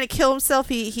he's trying to kill himself.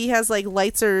 He has like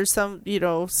lights or some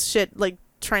shit, like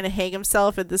trying to hang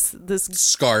himself, and this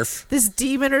Scarf. this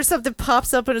demon or something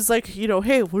pops up and is like,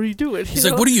 hey, what are you doing? He's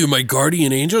like, what are you, my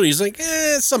guardian angel? And he's like,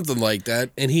 something like that.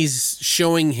 And he's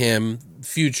showing him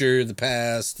future, the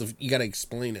past. You got to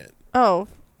explain it. Oh,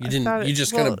 You didn't. You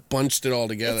just kind of bunched it all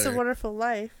together. It's a Wonderful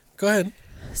Life. Go ahead.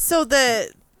 So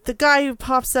the guy who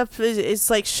pops up is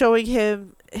like showing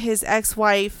him his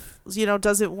ex-wife,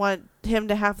 doesn't want him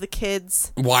to have the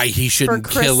kids. Why he shouldn't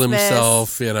kill Christmas.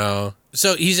 himself,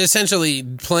 So he's essentially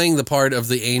playing the part of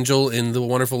the angel in The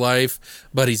Wonderful Life,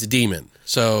 but he's a demon.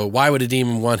 So why would a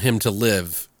demon want him to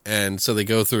live? And so they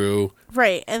go through.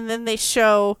 Right, and then they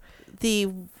show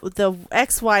the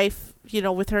ex-wife,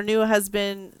 with her new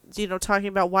husband, talking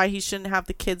about why he shouldn't have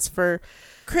the kids for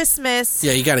Christmas.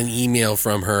 Yeah, he got an email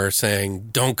from her saying,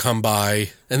 don't come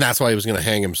by. And that's why he was going to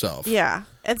hang himself. Yeah.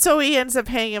 And so he ends up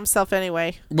hanging himself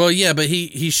anyway. Well, yeah, but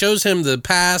he shows him the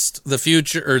past, the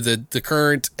future, or the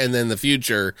current, and then the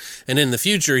future. And in the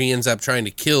future, he ends up trying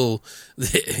to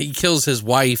he kills his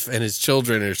wife and his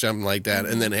children or something like that,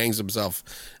 and then hangs himself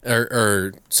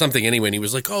or something anyway. And he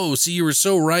was like, oh, see, you were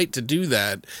so right to do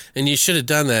that, and you should have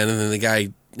done that. And then the guy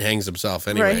hangs himself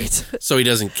anyway, Right. so he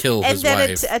doesn't kill his And then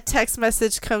wife. a text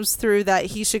message comes through that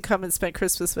he should come and spend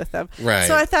Christmas with them. Right.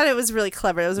 So I thought it was really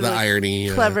clever. It was a The really irony,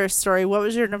 clever story. What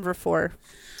was your number 4?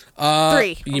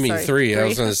 3. You mean 3? I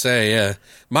was going to say, yeah.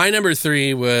 My number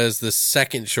 3 was the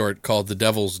second short called The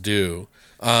Devil's Due.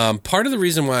 Part of the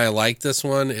reason why I like this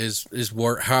one is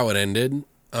how it ended.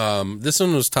 This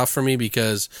one was tough for me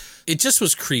because it just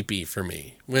was creepy for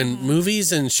me. When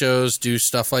movies and shows do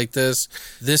stuff like this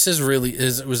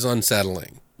it was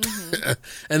unsettling.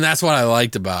 And that's what I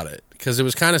liked about it, because it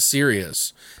was kind of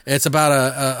serious. And it's about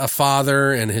a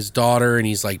father and his daughter, and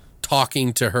he's like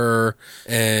talking to her,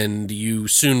 and you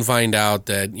soon find out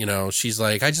that, she's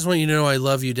like, I just want you to know I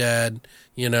love you, Dad,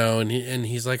 and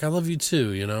he's like, I love you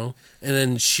too, and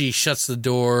then she shuts the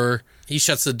door. He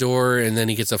shuts the door, and then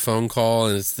he gets a phone call,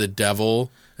 and it's the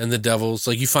devil. And the devil's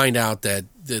like, you find out that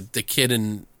the kid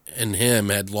and him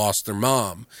had lost their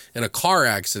mom in a car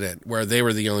accident where they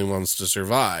were the only ones to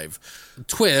survive. The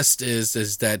twist is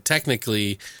that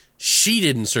technically she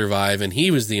didn't survive, and he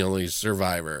was the only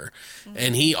survivor.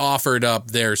 And he offered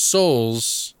up their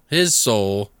souls, his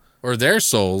soul, or their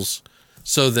souls,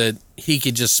 so that he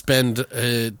could just spend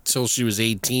till she was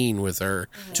 18 with her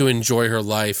to enjoy her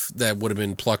life that would have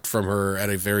been plucked from her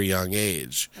at a very young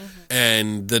age.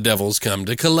 And the devil's come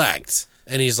to collect.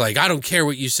 And he's like, I don't care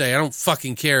what you say. I don't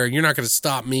fucking care. You're not going to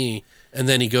stop me. And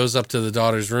then he goes up to the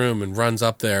daughter's room and runs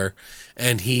up there.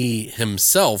 And he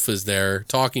himself is there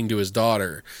talking to his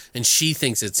daughter. And she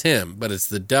thinks it's him, but it's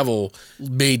the devil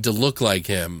made to look like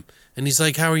him. And he's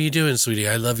like, how are you doing, sweetie?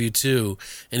 I love you too.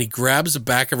 And he grabs the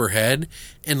back of her head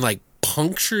and like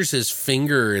punctures his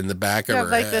finger in the back of her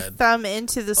like head. the thumb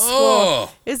into the skull.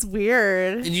 Oh. It's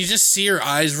weird. And you just see her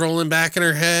eyes rolling back in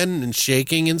her head and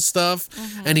shaking and stuff.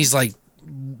 And he's like,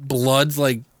 blood's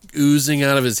like oozing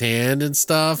out of his hand and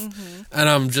stuff. And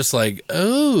I'm just like,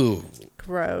 oh.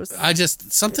 Gross.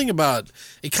 Something about,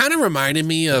 it kind of reminded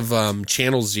me of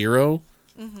Channel Zero.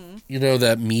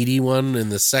 That meaty one,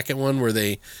 and the second one where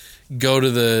they go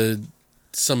to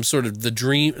some sort of the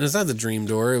dream. It's not the dream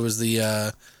door. It was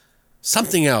the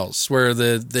something else where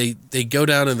they go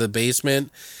down in the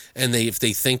basement, and if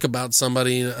they think about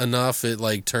somebody enough, it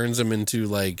like turns them into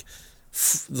like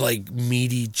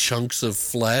meaty chunks of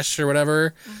flesh or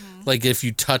whatever. Like if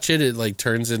you touch it, it like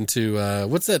turns into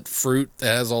what's that fruit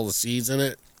that has all the seeds in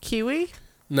it? Kiwi?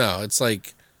 No, it's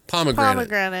like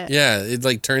pomegranate. Yeah, it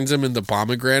like turns them into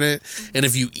pomegranate, and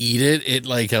if you eat it, it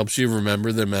like helps you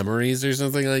remember the memories or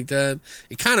something like that.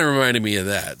 It kind of reminded me of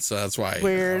that, so that's why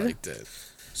I liked it.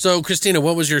 So, Christina,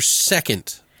 what was your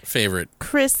second favorite?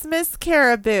 Christmas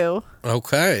Caribou.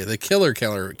 Okay, the Killer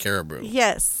Caribou.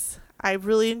 Yes, I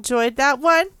really enjoyed that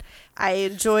one. I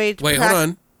enjoyed. Wait, hold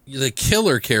on. The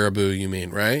Killer Caribou, you mean,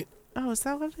 right? Oh, is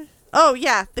that what? Oh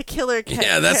yeah, the killer.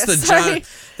 Yeah, that's the sorry. John.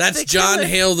 That's The John killer.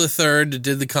 Hale III that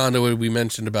did the conduit we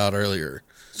mentioned about earlier.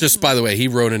 Just by the way, he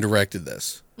wrote and directed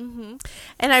this.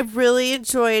 And I really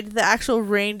enjoyed the actual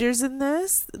reindeers in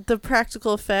this, the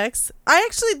practical effects.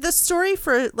 The story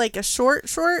for like a short,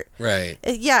 Right.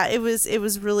 it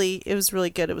was really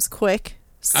good. It was quick,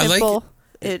 I like simple.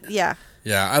 Yeah,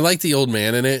 I like the old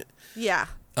man in it. Yeah.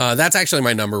 That's actually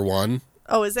my number one.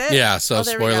 Oh, is it? Yeah, so Oh,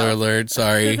 there we spoiler go. alert,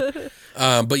 sorry.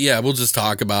 But yeah, we'll just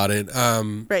talk about it.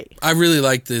 Right. I really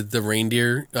liked the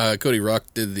reindeer. Cody Ruck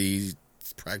did the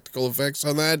practical effects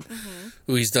on that.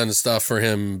 Who he's done stuff for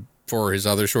him for his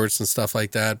other shorts and stuff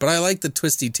like that. But I like the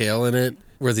twisty tale in it,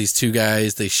 where these two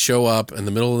guys, they show up in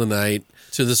the middle of the night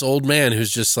to this old man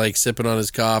who's just like sipping on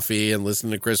his coffee and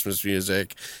listening to Christmas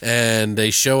music. And they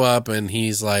show up and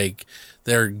he's like,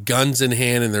 they're guns in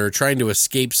hand and they're trying to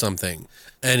escape something.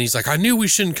 And he's like, I knew we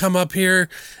shouldn't come up here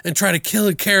and try to kill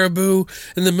a caribou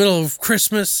in the middle of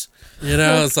Christmas. You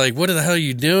know, it's like, what the hell are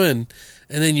you doing?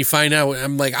 And then you find out,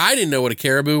 I'm like, I didn't know what a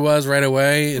caribou was right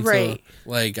away. Until, Right.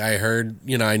 like, I heard,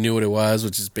 I knew what it was,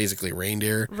 which is basically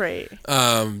reindeer. Right.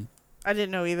 I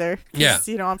didn't know either. 'Cause,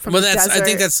 Yeah. I'm from Well, the desert. I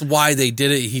think that's why they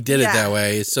did it. He did it Yeah. that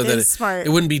way so that It's smart. it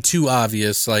wouldn't be too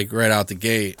obvious, like, right out the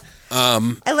gate.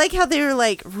 I like how they were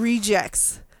like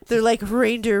rejects. They're like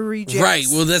reindeer rejects. Right.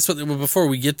 Well, that's what. Well, before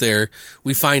we get there,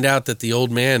 we find out that the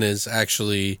old man is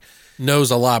actually knows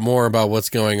a lot more about what's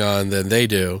going on than they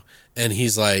do, and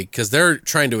he's like, because they're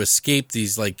trying to escape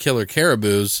these like killer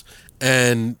caribous,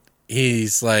 and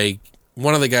he's like,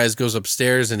 one of the guys goes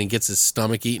upstairs and he gets his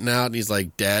stomach eaten out, and he's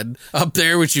like dead up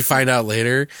there, which you find out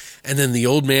later, and then the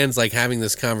old man's like having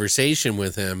this conversation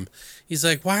with him. He's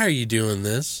like, "Why are you doing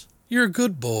this? You're a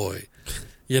good boy."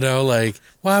 Like,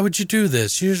 why would you do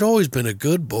this? You've always been a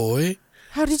good boy.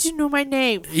 How did you know my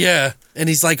name? Yeah. And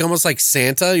he's like almost like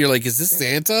Santa. You're like, is this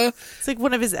Santa? It's like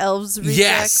one of his elves rejects.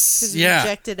 Yes, His yeah.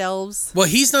 rejected elves. Well,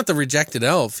 he's not the rejected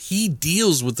elf. He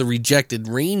deals with the rejected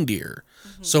reindeer.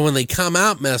 So when they come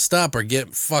out messed up or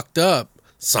get fucked up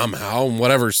somehow, in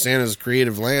whatever Santa's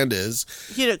creative land is.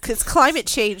 Because climate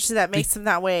change that makes him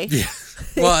that way. Yeah.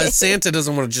 Well, Santa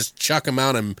doesn't want to just chuck them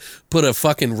out and put a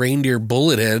fucking reindeer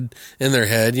bullet head in their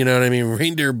head. You know what I mean?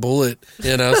 Reindeer bullet,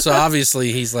 So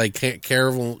obviously he's like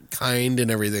careful, kind, and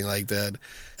everything like that.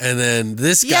 And then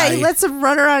this guy. Yeah, he lets him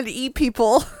run around and eat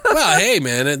people. Well, hey,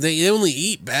 man, they only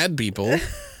eat bad people.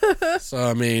 So,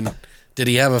 I mean, did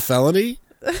he have a felony?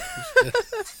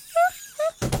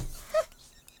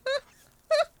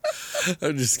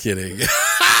 I'm just kidding.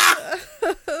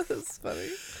 That's funny.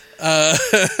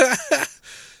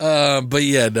 But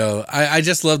yeah, no, I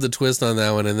just love the twist on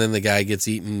that one. And then the guy gets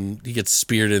eaten, he gets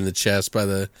speared in the chest by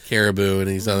the caribou, and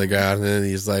he's on the ground, and then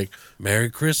he's like, "Merry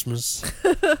Christmas."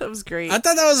 That was great. I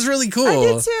thought that was really cool.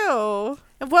 I did too.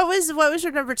 And what was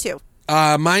your number 2?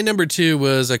 My number 2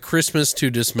 was A Christmas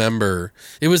to Dismember.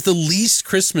 It was the least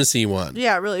Christmassy one.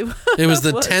 Yeah, it really was. It was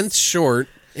the 10th short,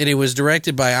 and it was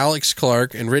directed by Alex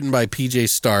Clark and written by PJ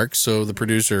Stark, so the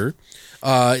producer.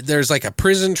 There's like a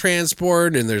prison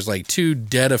transport, and there's like 2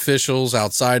 dead officials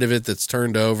outside of it that's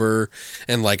turned over,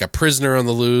 and like a prisoner on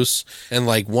the loose, and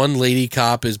like one lady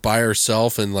cop is by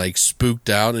herself and like spooked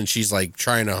out, and she's like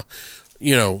trying to,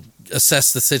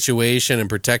 assess the situation and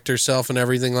protect herself and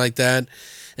everything like that.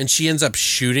 And she ends up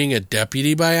shooting a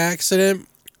deputy by accident,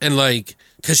 and like,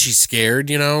 because she's scared,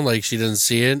 like she doesn't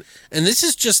see it. And this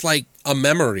is just like a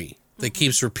memory that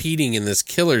keeps repeating in this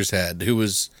killer's head, who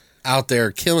was out there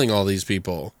killing all these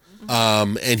people.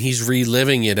 And he's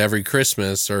reliving it every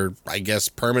Christmas, or I guess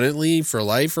permanently for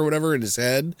life or whatever, in his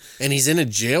head. And he's in a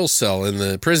jail cell in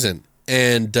the prison.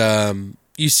 And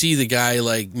you see the guy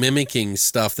like mimicking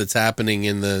stuff that's happening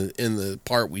in the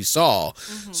part we saw.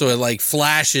 So it like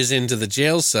flashes into the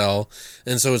jail cell,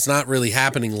 and so it's not really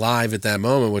happening live at that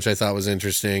moment, which I thought was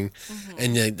interesting.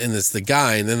 And it's the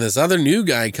guy, and then this other new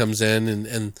guy comes in, and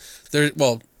then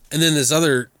this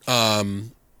other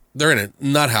they're in a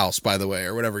nut house, by the way,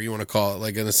 or whatever you want to call it,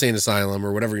 like an insane asylum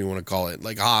or whatever you want to call it,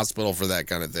 like a hospital for that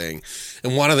kind of thing.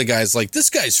 And one of the guys like, this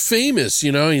guy's famous,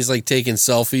 he's like taking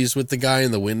selfies with the guy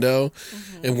in the window,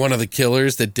 and one of the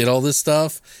killers that did all this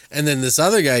stuff. And then this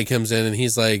other guy comes in, and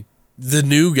he's like the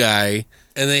new guy,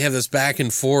 and they have this back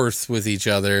and forth with each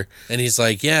other. And he's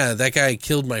like, yeah, that guy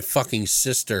killed my fucking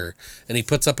sister. And he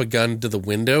puts up a gun to the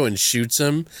window and shoots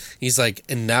him. He's like,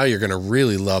 and now you're going to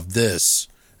really love this.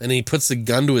 and he puts the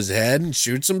gun to his head and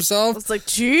shoots himself. I was like,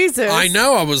 Jesus. I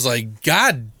know. I was like,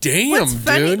 God damn,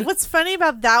 dude. What's funny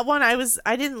about that one, I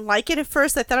didn't like it at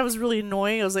first. I thought it was really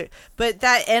annoying. I was like, but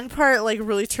that end part like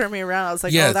really turned me around. I was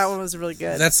like, oh, that one was really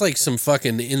good. That's like some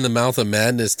fucking In the Mouth of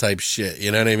Madness type shit.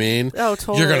 You know what I mean? Oh,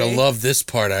 totally. You're going to love this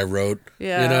part I wrote.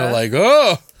 Yeah. You know, like,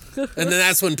 oh. And then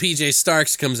that's when PJ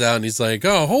Starks comes out and he's like,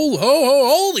 oh,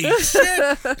 holy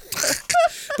shit.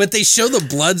 But they show the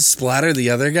blood splatter the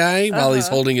other guy while he's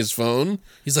holding his phone.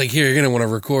 He's like, here, you're going to want to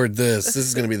record this. This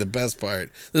is going to be the best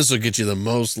part. This will get you the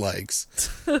most likes.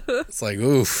 It's like,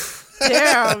 oof.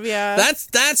 Damn, yeah.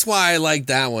 That's why I like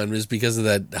that one, is because of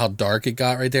that, how dark it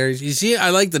got right there. You see, I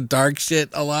like the dark shit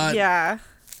a lot. Yeah.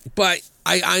 But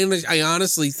I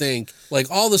honestly think, like,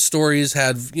 all the stories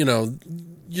had, you know,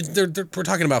 we're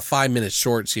talking about 5-minute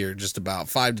shorts here, just about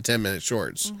 5 to 10 minute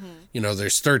shorts. Mm-hmm. You know,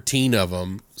 there's 13 of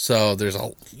them, so there's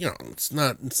it's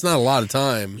not a lot of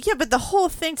time. Yeah, but the whole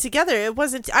thing together, it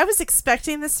wasn't. I was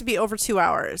expecting this to be over 2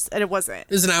 hours, and it wasn't.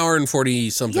 It was an hour and 40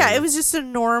 something. Yeah, it was just a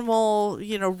normal,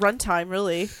 runtime,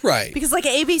 really. Right. Because like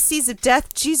ABCs of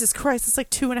Death, Jesus Christ, it's like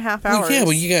 2.5 hours. Well, yeah,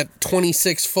 well, you got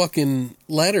 26 fucking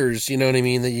letters. You know what I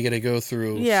mean? That you got to go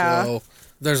through. Yeah. So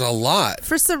there's a lot.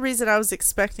 For some reason, I was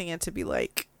expecting it to be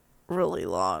like really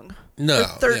long. No,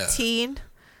 13.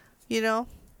 Yeah.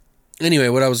 Anyway,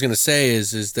 what I was going to say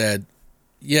is that,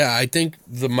 yeah, I think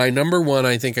my number one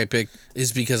I think I picked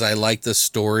is because I like the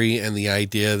story and the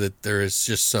idea that there is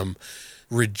just some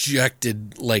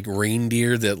rejected, like,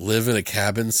 reindeer that live in a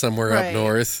cabin somewhere up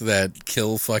north that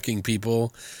kill fucking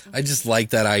people. I just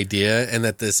like that idea, and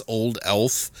that this old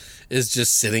elf is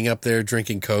just sitting up there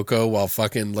drinking cocoa while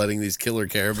fucking letting these killer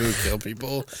caribou kill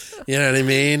people. You know what I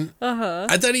mean? Uh-huh.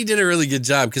 I thought he did a really good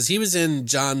job, because he was in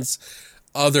John's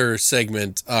other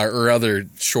segment or other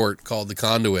short called The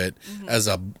Conduit as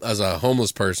a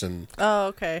homeless person. Oh,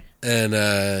 okay. And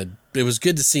it was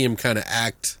good to see him kind of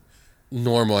act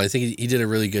normal. I think he did a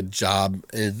really good job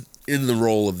in the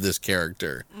role of this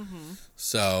character. Mm-hmm.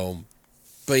 So,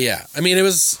 but yeah, I mean,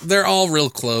 they're all real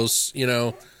close,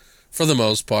 for the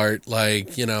most part.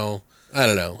 Like, I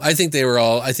don't know. I think they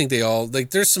all, like,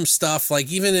 there's some stuff, like,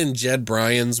 even in Jed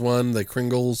Bryan's one, the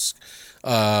Kringles,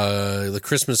 the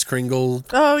Christmas Kringle.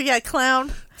 Oh, yeah,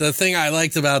 clown. The thing I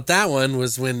liked about that one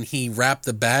was when he wrapped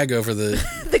the bag over the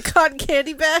the cotton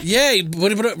candy bag. Yeah,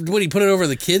 would he put it over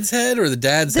the kid's head or the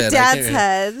dad's head? The dad's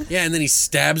head. Yeah, and then he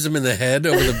stabs him in the head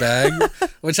over the bag,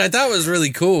 which I thought was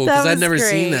really cool because I'd never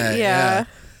seen that. Yeah.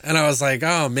 And I was like,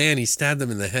 oh man, he stabbed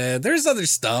him in the head. There's other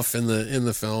stuff in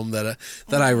the film that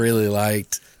I really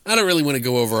liked. I don't really want to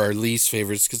go over our least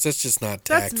favorites because that's just not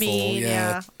tactful. That's mean,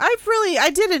 yeah. I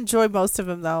did enjoy most of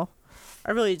them though.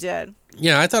 I really did.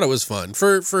 Yeah, I thought it was fun.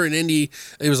 For an indie,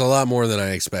 it was a lot more than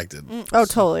I expected. Oh,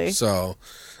 totally. So,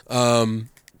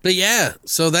 but yeah,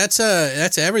 so that's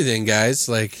everything, guys.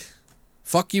 Like,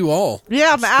 fuck you all.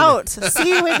 Yeah, I'm out.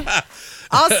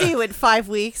 I'll see you in 5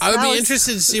 weeks. I would be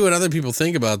interested to see what other people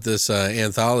think about this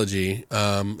anthology,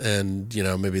 and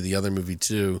maybe the other movie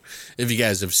too. If you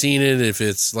guys have seen it, if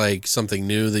it's like something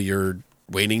new that you're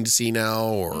waiting to see now,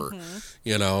 or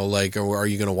or are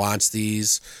you going to watch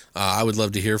these? I would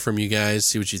love to hear from you guys,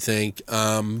 see what you think.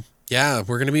 Yeah,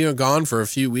 we're going to be gone for a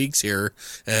few weeks here,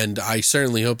 and I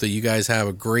certainly hope that you guys have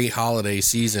a great holiday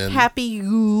season. Happy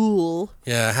Yule.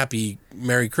 Yeah, happy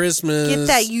Merry Christmas. Get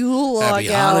that Yule log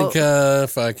Happy out. Hanukkah.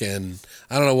 Fucking,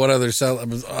 I don't know what other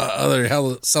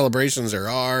celebrations there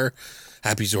are.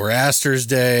 Happy Zoroaster's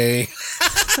Day.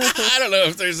 I don't know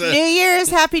if there's a... New Year's.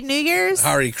 Happy New Year's.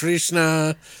 Hare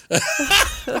Krishna.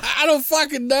 I don't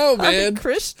fucking know, man. Hare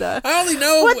Krishna. I only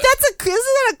know... What? Isn't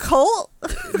that a cult?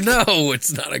 No,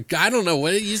 it's not a... I don't know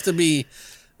what it used to be.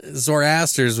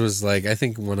 Zoroaster's was like, I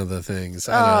think, one of the things.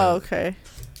 I don't know. Okay.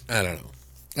 I don't know.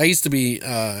 I used to be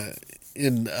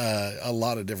in a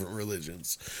lot of different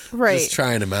religions. Right. Just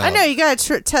trying them out. I know, you got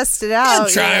to test it out.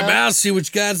 Try them out, see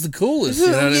which guy's the coolest. You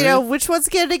know what I mean? Which one's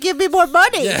going to give me more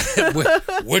money? Yeah.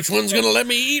 Which one's going to let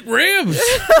me eat ribs?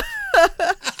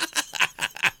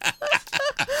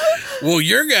 Well,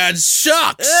 your God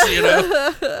sucks,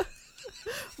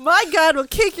 My God will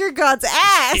kick your God's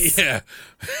ass. Yeah.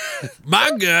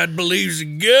 My God believes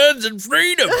in guns and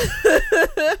freedom.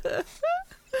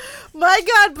 My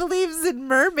God believes in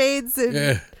mermaids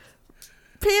and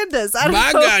pandas. I don't know.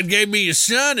 My God gave me a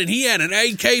son, and he had an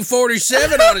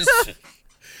AK-47 on his...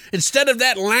 Instead of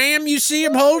that lamb you see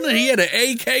him holding, he had an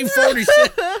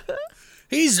AK-47.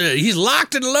 He's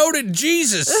locked and loaded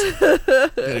Jesus.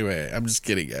 Anyway, I'm just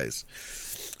kidding, guys.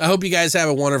 I hope you guys have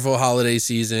a wonderful holiday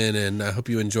season, and I hope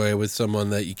you enjoy it with someone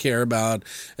that you care about.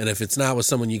 And if it's not with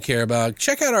someone you care about,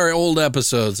 check out our old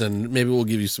episodes, and maybe we'll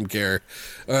give you some care.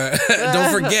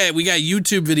 Don't forget, we got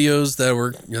YouTube videos that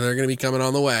they're going to be coming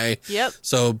on the way. Yep.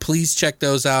 So please check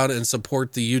those out and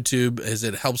support the YouTube, as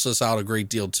it helps us out a great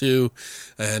deal too.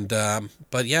 And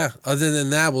but yeah, other than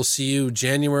that, we'll see you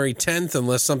January 10th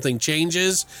unless something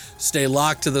changes. Stay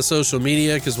locked to the social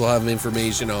media because we'll have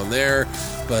information on there.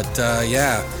 But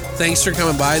yeah, thanks for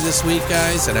coming by this week,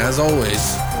 guys. And as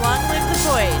always, Long live the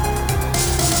void.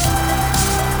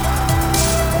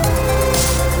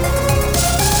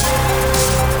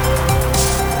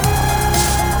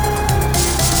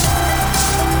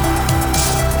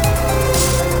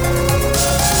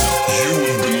 You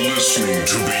have been listening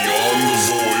to Beyond the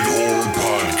Void Horror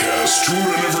Podcast. Tune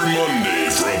in every Monday